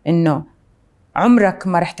إنه عمرك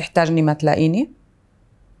ما رح تحتاجني ما تلاقيني،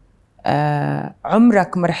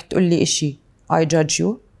 عمرك ما رح تقولي إشي I judge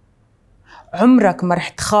you، عمرك ما رح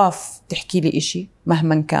تخاف تحكي لي إشي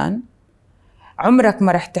مهما كان، عمرك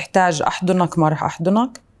ما رح تحتاج أحضنك ما رح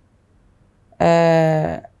أحضنك،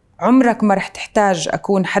 عمرك ما رح تحتاج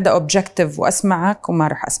أكون حدا objective وأسمعك وما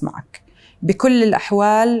رح أسمعك. بكل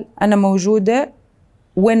الأحوال أنا موجودة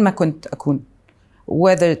وين ما كنت أكون،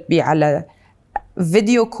 whether it be على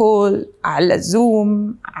فيديو كول، على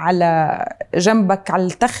زوم، على جنبك على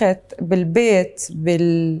التخت، بالبيت،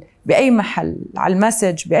 بأي محل، على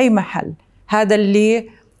المسج، بأي محل. هذا اللي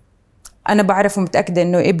أنا بعرفه، متأكدة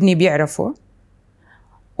إنه ابني بيعرفه.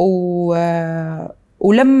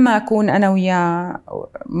 ولما أكون أنا وياه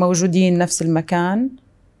موجودين نفس المكان،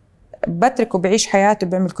 بتركه بعيش حياته،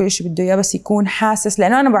 بيعمل كل شيء بده إياه، بس يكون حاسس،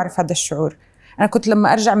 لأنه أنا بعرف هذا الشعور. أنا كنت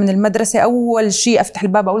لما أرجع من المدرسة أول شيء أفتح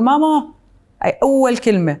الباب أقول ماما، أي أول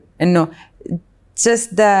كلمة إنه just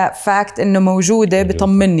the fact إنه موجودة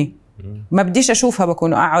بطمني. ما بديش أشوفها،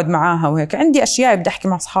 بكون أقعد معاها وهيك، عندي أشياء بدي أحكي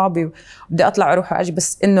مع أصحابي وبدي أطلع أروح وأجي،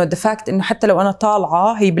 بس إنه the fact إنه حتى لو أنا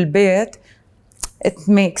طالعة هي بالبيت it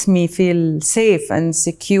makes me feel safe and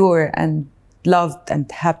secure and loved and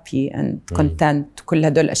happy and content. كل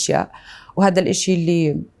هدول الأشياء. وهذا الإشي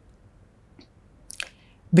اللي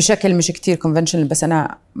بشكل مش كتير conventional، بس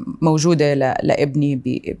أنا موجودة لابني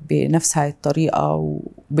بنفس هاي الطريقة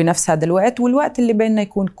وبنفس هذا الوقت، والوقت اللي بيننا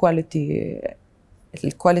يكون الكواليتي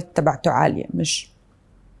تبعته عالية،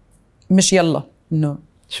 مش يلا إنه.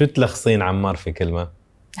 شو تلخصين عمار في كلمة؟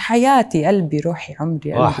 حياتي، قلبي، روحي،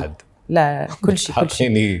 عمري، واحد. لا كل شيء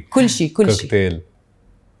كل شيء كوكتيل.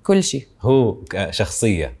 كل شيء. هو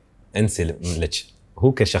شخصية، انسي لك،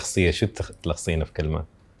 هو كشخصية شو تلخصينه في كلمة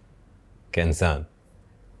كإنسان؟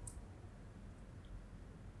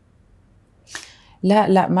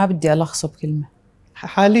 لا ما بدي ألخصه بكلمة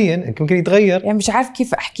حاليا، ممكن يتغير، يعني مش عارف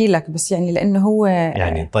كيف أحكي لك، بس يعني لأنه هو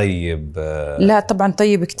يعني طيب. لا طبعا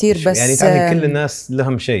طيب كتير، بس يعني تعرفي كل الناس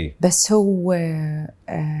لهم شيء، بس هو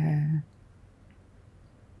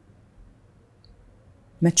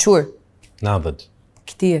mature، ناضج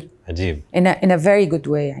كتير، عجيب، in a very good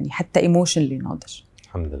way، يعني حتى emotionally ناضج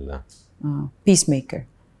الحمد لله. peacemaker.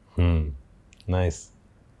 نايس.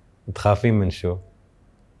 تخافين من شو؟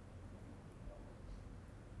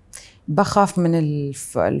 بخاف من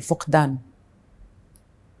الفقدان.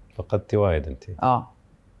 فقدتي وايد انت.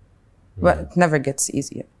 But it never gets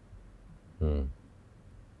easier.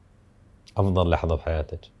 أفضل لحظة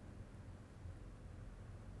بحياتك؟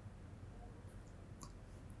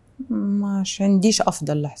 مش عنديش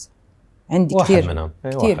أفضل لحظة، عندي واحد كتير منهم.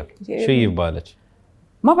 كتير. واحد. شو يبالك؟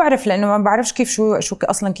 ما بعرف، لأنه ما بعرفش كيف شو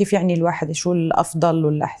أصلاً كيف يعني الواحد شو الأفضل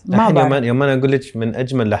والأحسن. ما بعرف. يوم أنا أقول لك من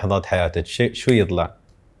أجمل لحظات حياتك شو يطلع؟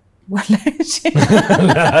 ولا شيء.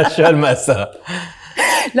 لا شو المأساة.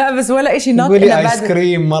 لا بس ولا إشي. قولي آيس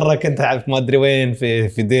كريم. مرة كنت عارف ما أدري وين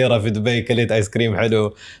في ديرة في دبي، كليت آيس كريم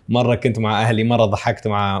حلو. مرة كنت مع أهلي، مرة ضحكت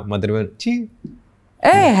مع ما أدري وين.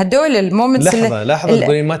 إيه هدول المومنتس. لحظة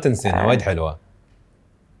تقولين ما تنسينها، وايد حلوة.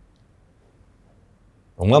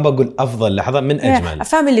 وما بقول أفضل لحظة، من أجمل.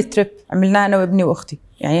 فاميلي تريب عملناه أنا وابني وأختي،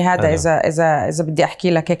 يعني هذا إذا بدي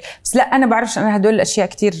أحكي لك هيك. بس لا أنا بعرفش، أنا هدول الأشياء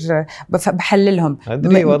كتير بحللهم.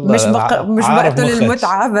 أدري والله. مش بقتل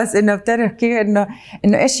المتعة، بس إنه بتعرف كيف إنه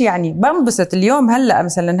إيش يعني بنبسط اليوم. هلأ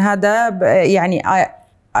مثلا هذا يعني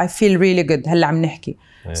I feel really good هلأ عم نحكي،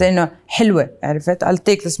 بس إنه حلوة، عرفت I'll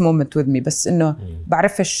take this moment with me، بس إنه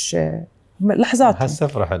بعرفش لحظات.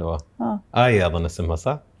 هالسفرة حلوة. آية أظن اسمها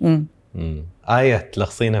صح؟ آية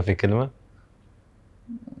تلخصينها في كلمة؟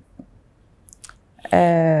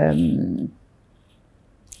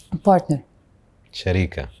 بارتنر،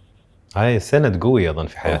 شريكة. هاي سند قوي أظن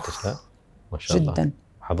في حياتك. لا ما شاء الله جدا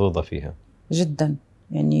محظوظة فيها جدا.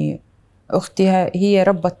 يعني أختي هي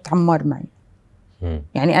ربت عمار معي،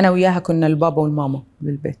 يعني أنا وياها كنا البابا والماما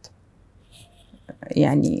بالبيت.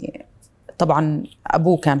 يعني طبعا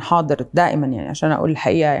أبوه كان حاضر دائما، يعني عشان أقول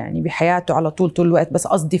الحقيقة يعني بحياته على طول الوقت، بس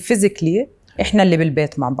قصدي فيزيكلي إحنا اللي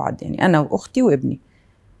بالبيت مع بعض، يعني أنا وأختي وابني.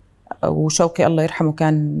 وشوقي الله يرحمه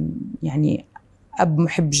كان يعني أب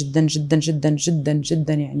محب جدا جدا جدا جدا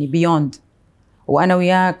جدا، يعني بيوند. وأنا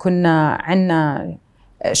وياه كنا عنا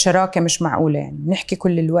شراكة مش معقولة، يعني نحكي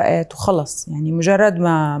كل الوقت وخلص. يعني مجرد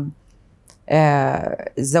ما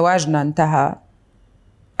زواجنا انتهى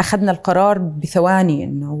أخذنا القرار بثواني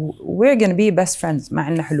إنه we're gonna be best friends، ما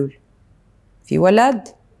عنا حلول. في ولد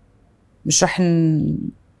مش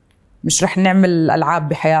رح نعمل ألعاب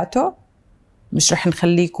بحياته، مش رح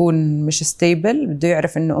نخليه يكون مش ستيبل، بده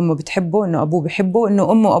يعرف إنه أمه بتحبه، إنه أبوه بحبه،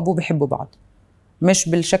 إنه أمه وأبوه بيحبوا بعض، مش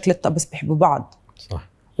بالشكل بس بيحبوا بعض. صح.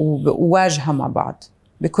 وواجهة مع بعض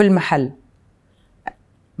بكل محل.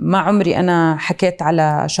 ما عمري أنا حكيت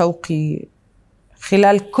على شوقي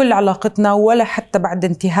خلال كل علاقتنا، ولا حتى بعد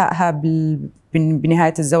انتهائها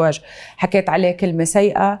بنهاية الزواج حكيت عليه كلمة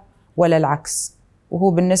سيئة ولا العكس.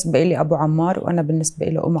 وهو بالنسبة لي أبو عمار، وأنا بالنسبة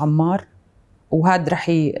له أم عمار، وهذا رح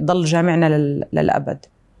يضل جامعنا للأبد.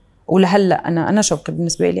 ولهلأ أنا شوقي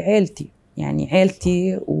بالنسبة لي عيلتي، يعني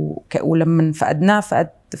عيلتي. ولما فقدناه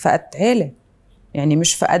فقدت عيلة، يعني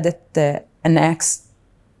مش فقدت أنا أكس،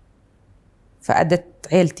 فقدت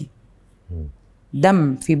عيلتي.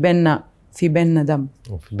 دم في بيننا دم،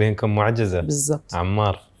 وفي بينكم معجزة. بالضبط.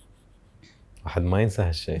 عمار واحد ما ينسى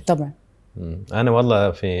هالشيء طبعا. أنا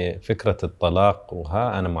والله في فكرة الطلاق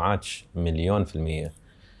أنا معاش 1,000,000%.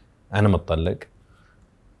 أنا متطلق،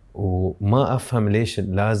 وما أفهم ليش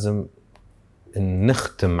لازم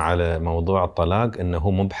نختم على موضوع الطلاق إنه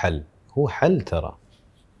هو مو بحل. هو حل ترى،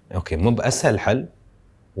 أوكي، مو بأسهل حل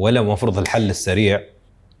ولا مفروض الحل السريع،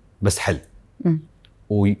 بس حل.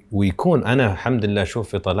 ويكون أنا الحمد لله شوف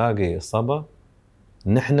في طلاقي صبا،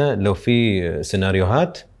 نحن لو في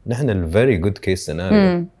سيناريوهات نحن الفيري جود كيس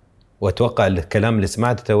سيناريو. وأتوقع الكلام اللي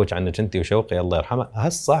سمعته توج عنك أنت وشوقي الله يرحمه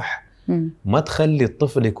هالصح. ما تخلي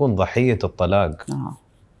الطفل يكون ضحية الطلاق.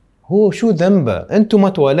 هو شو ذنبه؟ أنتم ما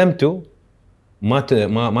توالمتوا،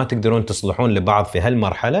 ما تقدرون تصلحون لبعض في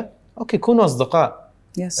هالمرحلة، أوكي كونوا أصدقاء.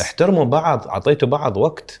 احترموا بعض، عطيتوا بعض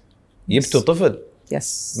وقت، جبتوا طفل.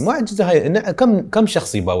 معجزة هاي. كم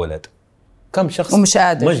شخص يبغى ولد؟ كم شخص ومش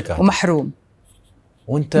قادر ومحروم،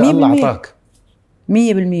 وانت الله عطاك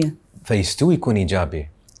 100%. فيستوي يكون إيجابي.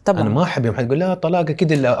 طبعا. أنا ما أحب يوم حد يقول لا طلاق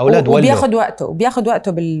أكيد الأولاد وبياخد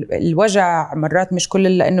وقته بالوجع مرات. مش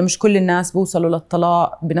كل، لأنه مش كل الناس بوصلوا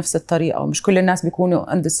للطلاق بنفس الطريقة، ومش كل الناس بيكونوا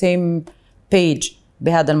on the same page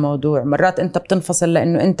بهذا الموضوع. مرات أنت بتنفصل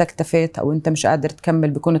لأنه أنت اكتفيت أو أنت مش قادر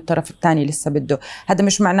تكمل، بيكون الطرف الثاني لسه بده. هذا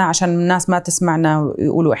مش معناه عشان الناس ما تسمعنا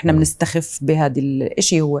ويقولوا إحنا بنستخف بهذا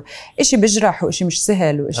الإشي. هو إشي بجرح، وإشي مش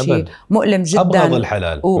سهل، وإشي مؤلم جدا. أبغض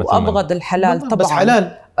الحلال، وأبغض الحلال طبعا، بس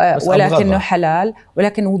حلال، ولكنه حلال.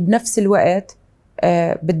 ولكن وبنفس الوقت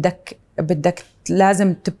بدك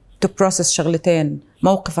لازم تبروسس شغلتين: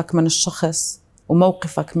 موقفك من الشخص،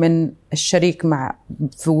 وموقفك من الشريك مع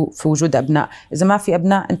في وجود أبناء. إذا ما في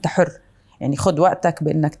أبناء أنت حر، يعني خد وقتك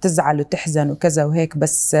بأنك تزعل وتحزن وكذا وهيك،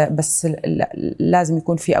 بس لازم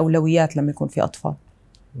يكون في أولويات لما يكون في أطفال.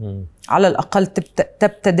 على الأقل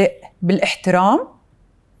تبتدئ بالاحترام،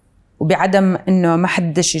 وبعدم إنه ما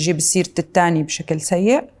حدش يجيب سيرة التاني بشكل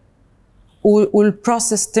سيء،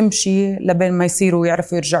 والبروسس تمشي لبين ما يصيروا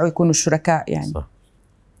يعرفوا يرجعوا يكونوا شركاء. يعني صح.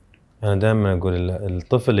 أنا دائما أقول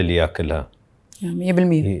الطفل اللي يأكلها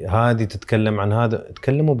 100%، هذه تتكلم عن هذا،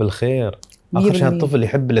 تكلموا بالخير. آخر شيء الطفل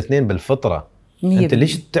يحب الاثنين بالفطرة. 100%. أنت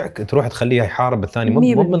ليش تروح تخليه يحارب الثاني؟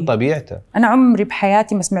 مو من طبيعته. أنا عمري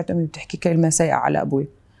بحياتي ما سمعت أمي بتحكي كلمة سيئة على أبوي،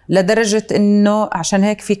 لدرجة إنه عشان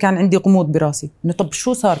هيك في كان عندي غموض براسي إنه طب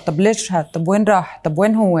شو صار، طب ليش هاد، طب وين راح، طب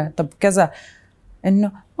وين هو، طب كذا.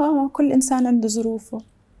 إنه كل إنسان عنده ظروفه.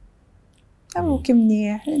 أبوك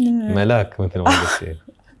منيح، ملاك مثل ما قلتي.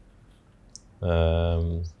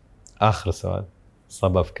 آخر سؤال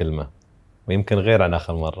صبا في كلمة، ويمكن غير عن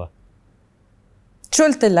آخر مرة. شو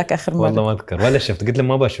قلت لك آخر مرة؟ والله ما أذكر ولا شفت، قلت له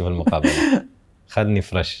ما بشوف المقابلة. خلني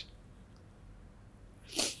فرش.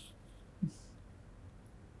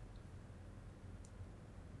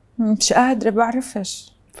 مش قادرة،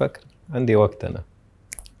 بعرفش. فكر، عندي وقت أنا.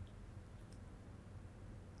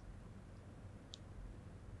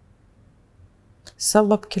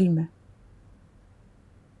 صبا بكلمة.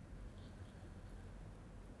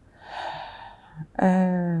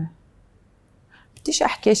 بديش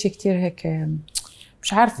أحكي شيء كتير هيك،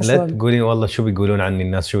 مش عارفة شو. لا تقولي والله شو بيقولون عني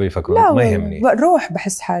الناس، شو بيفكرون، ما يهمني. روح،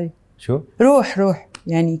 بحس حالي شو روح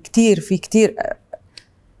يعني كتير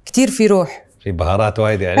في روح. في بهارات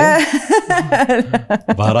وايد يعني.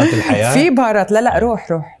 بهارات الحياة. في بهارات. لا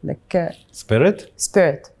روح لك سبيريت.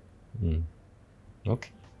 اوكي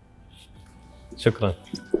شكرا.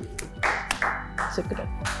 شكرا.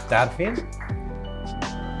 تعرفين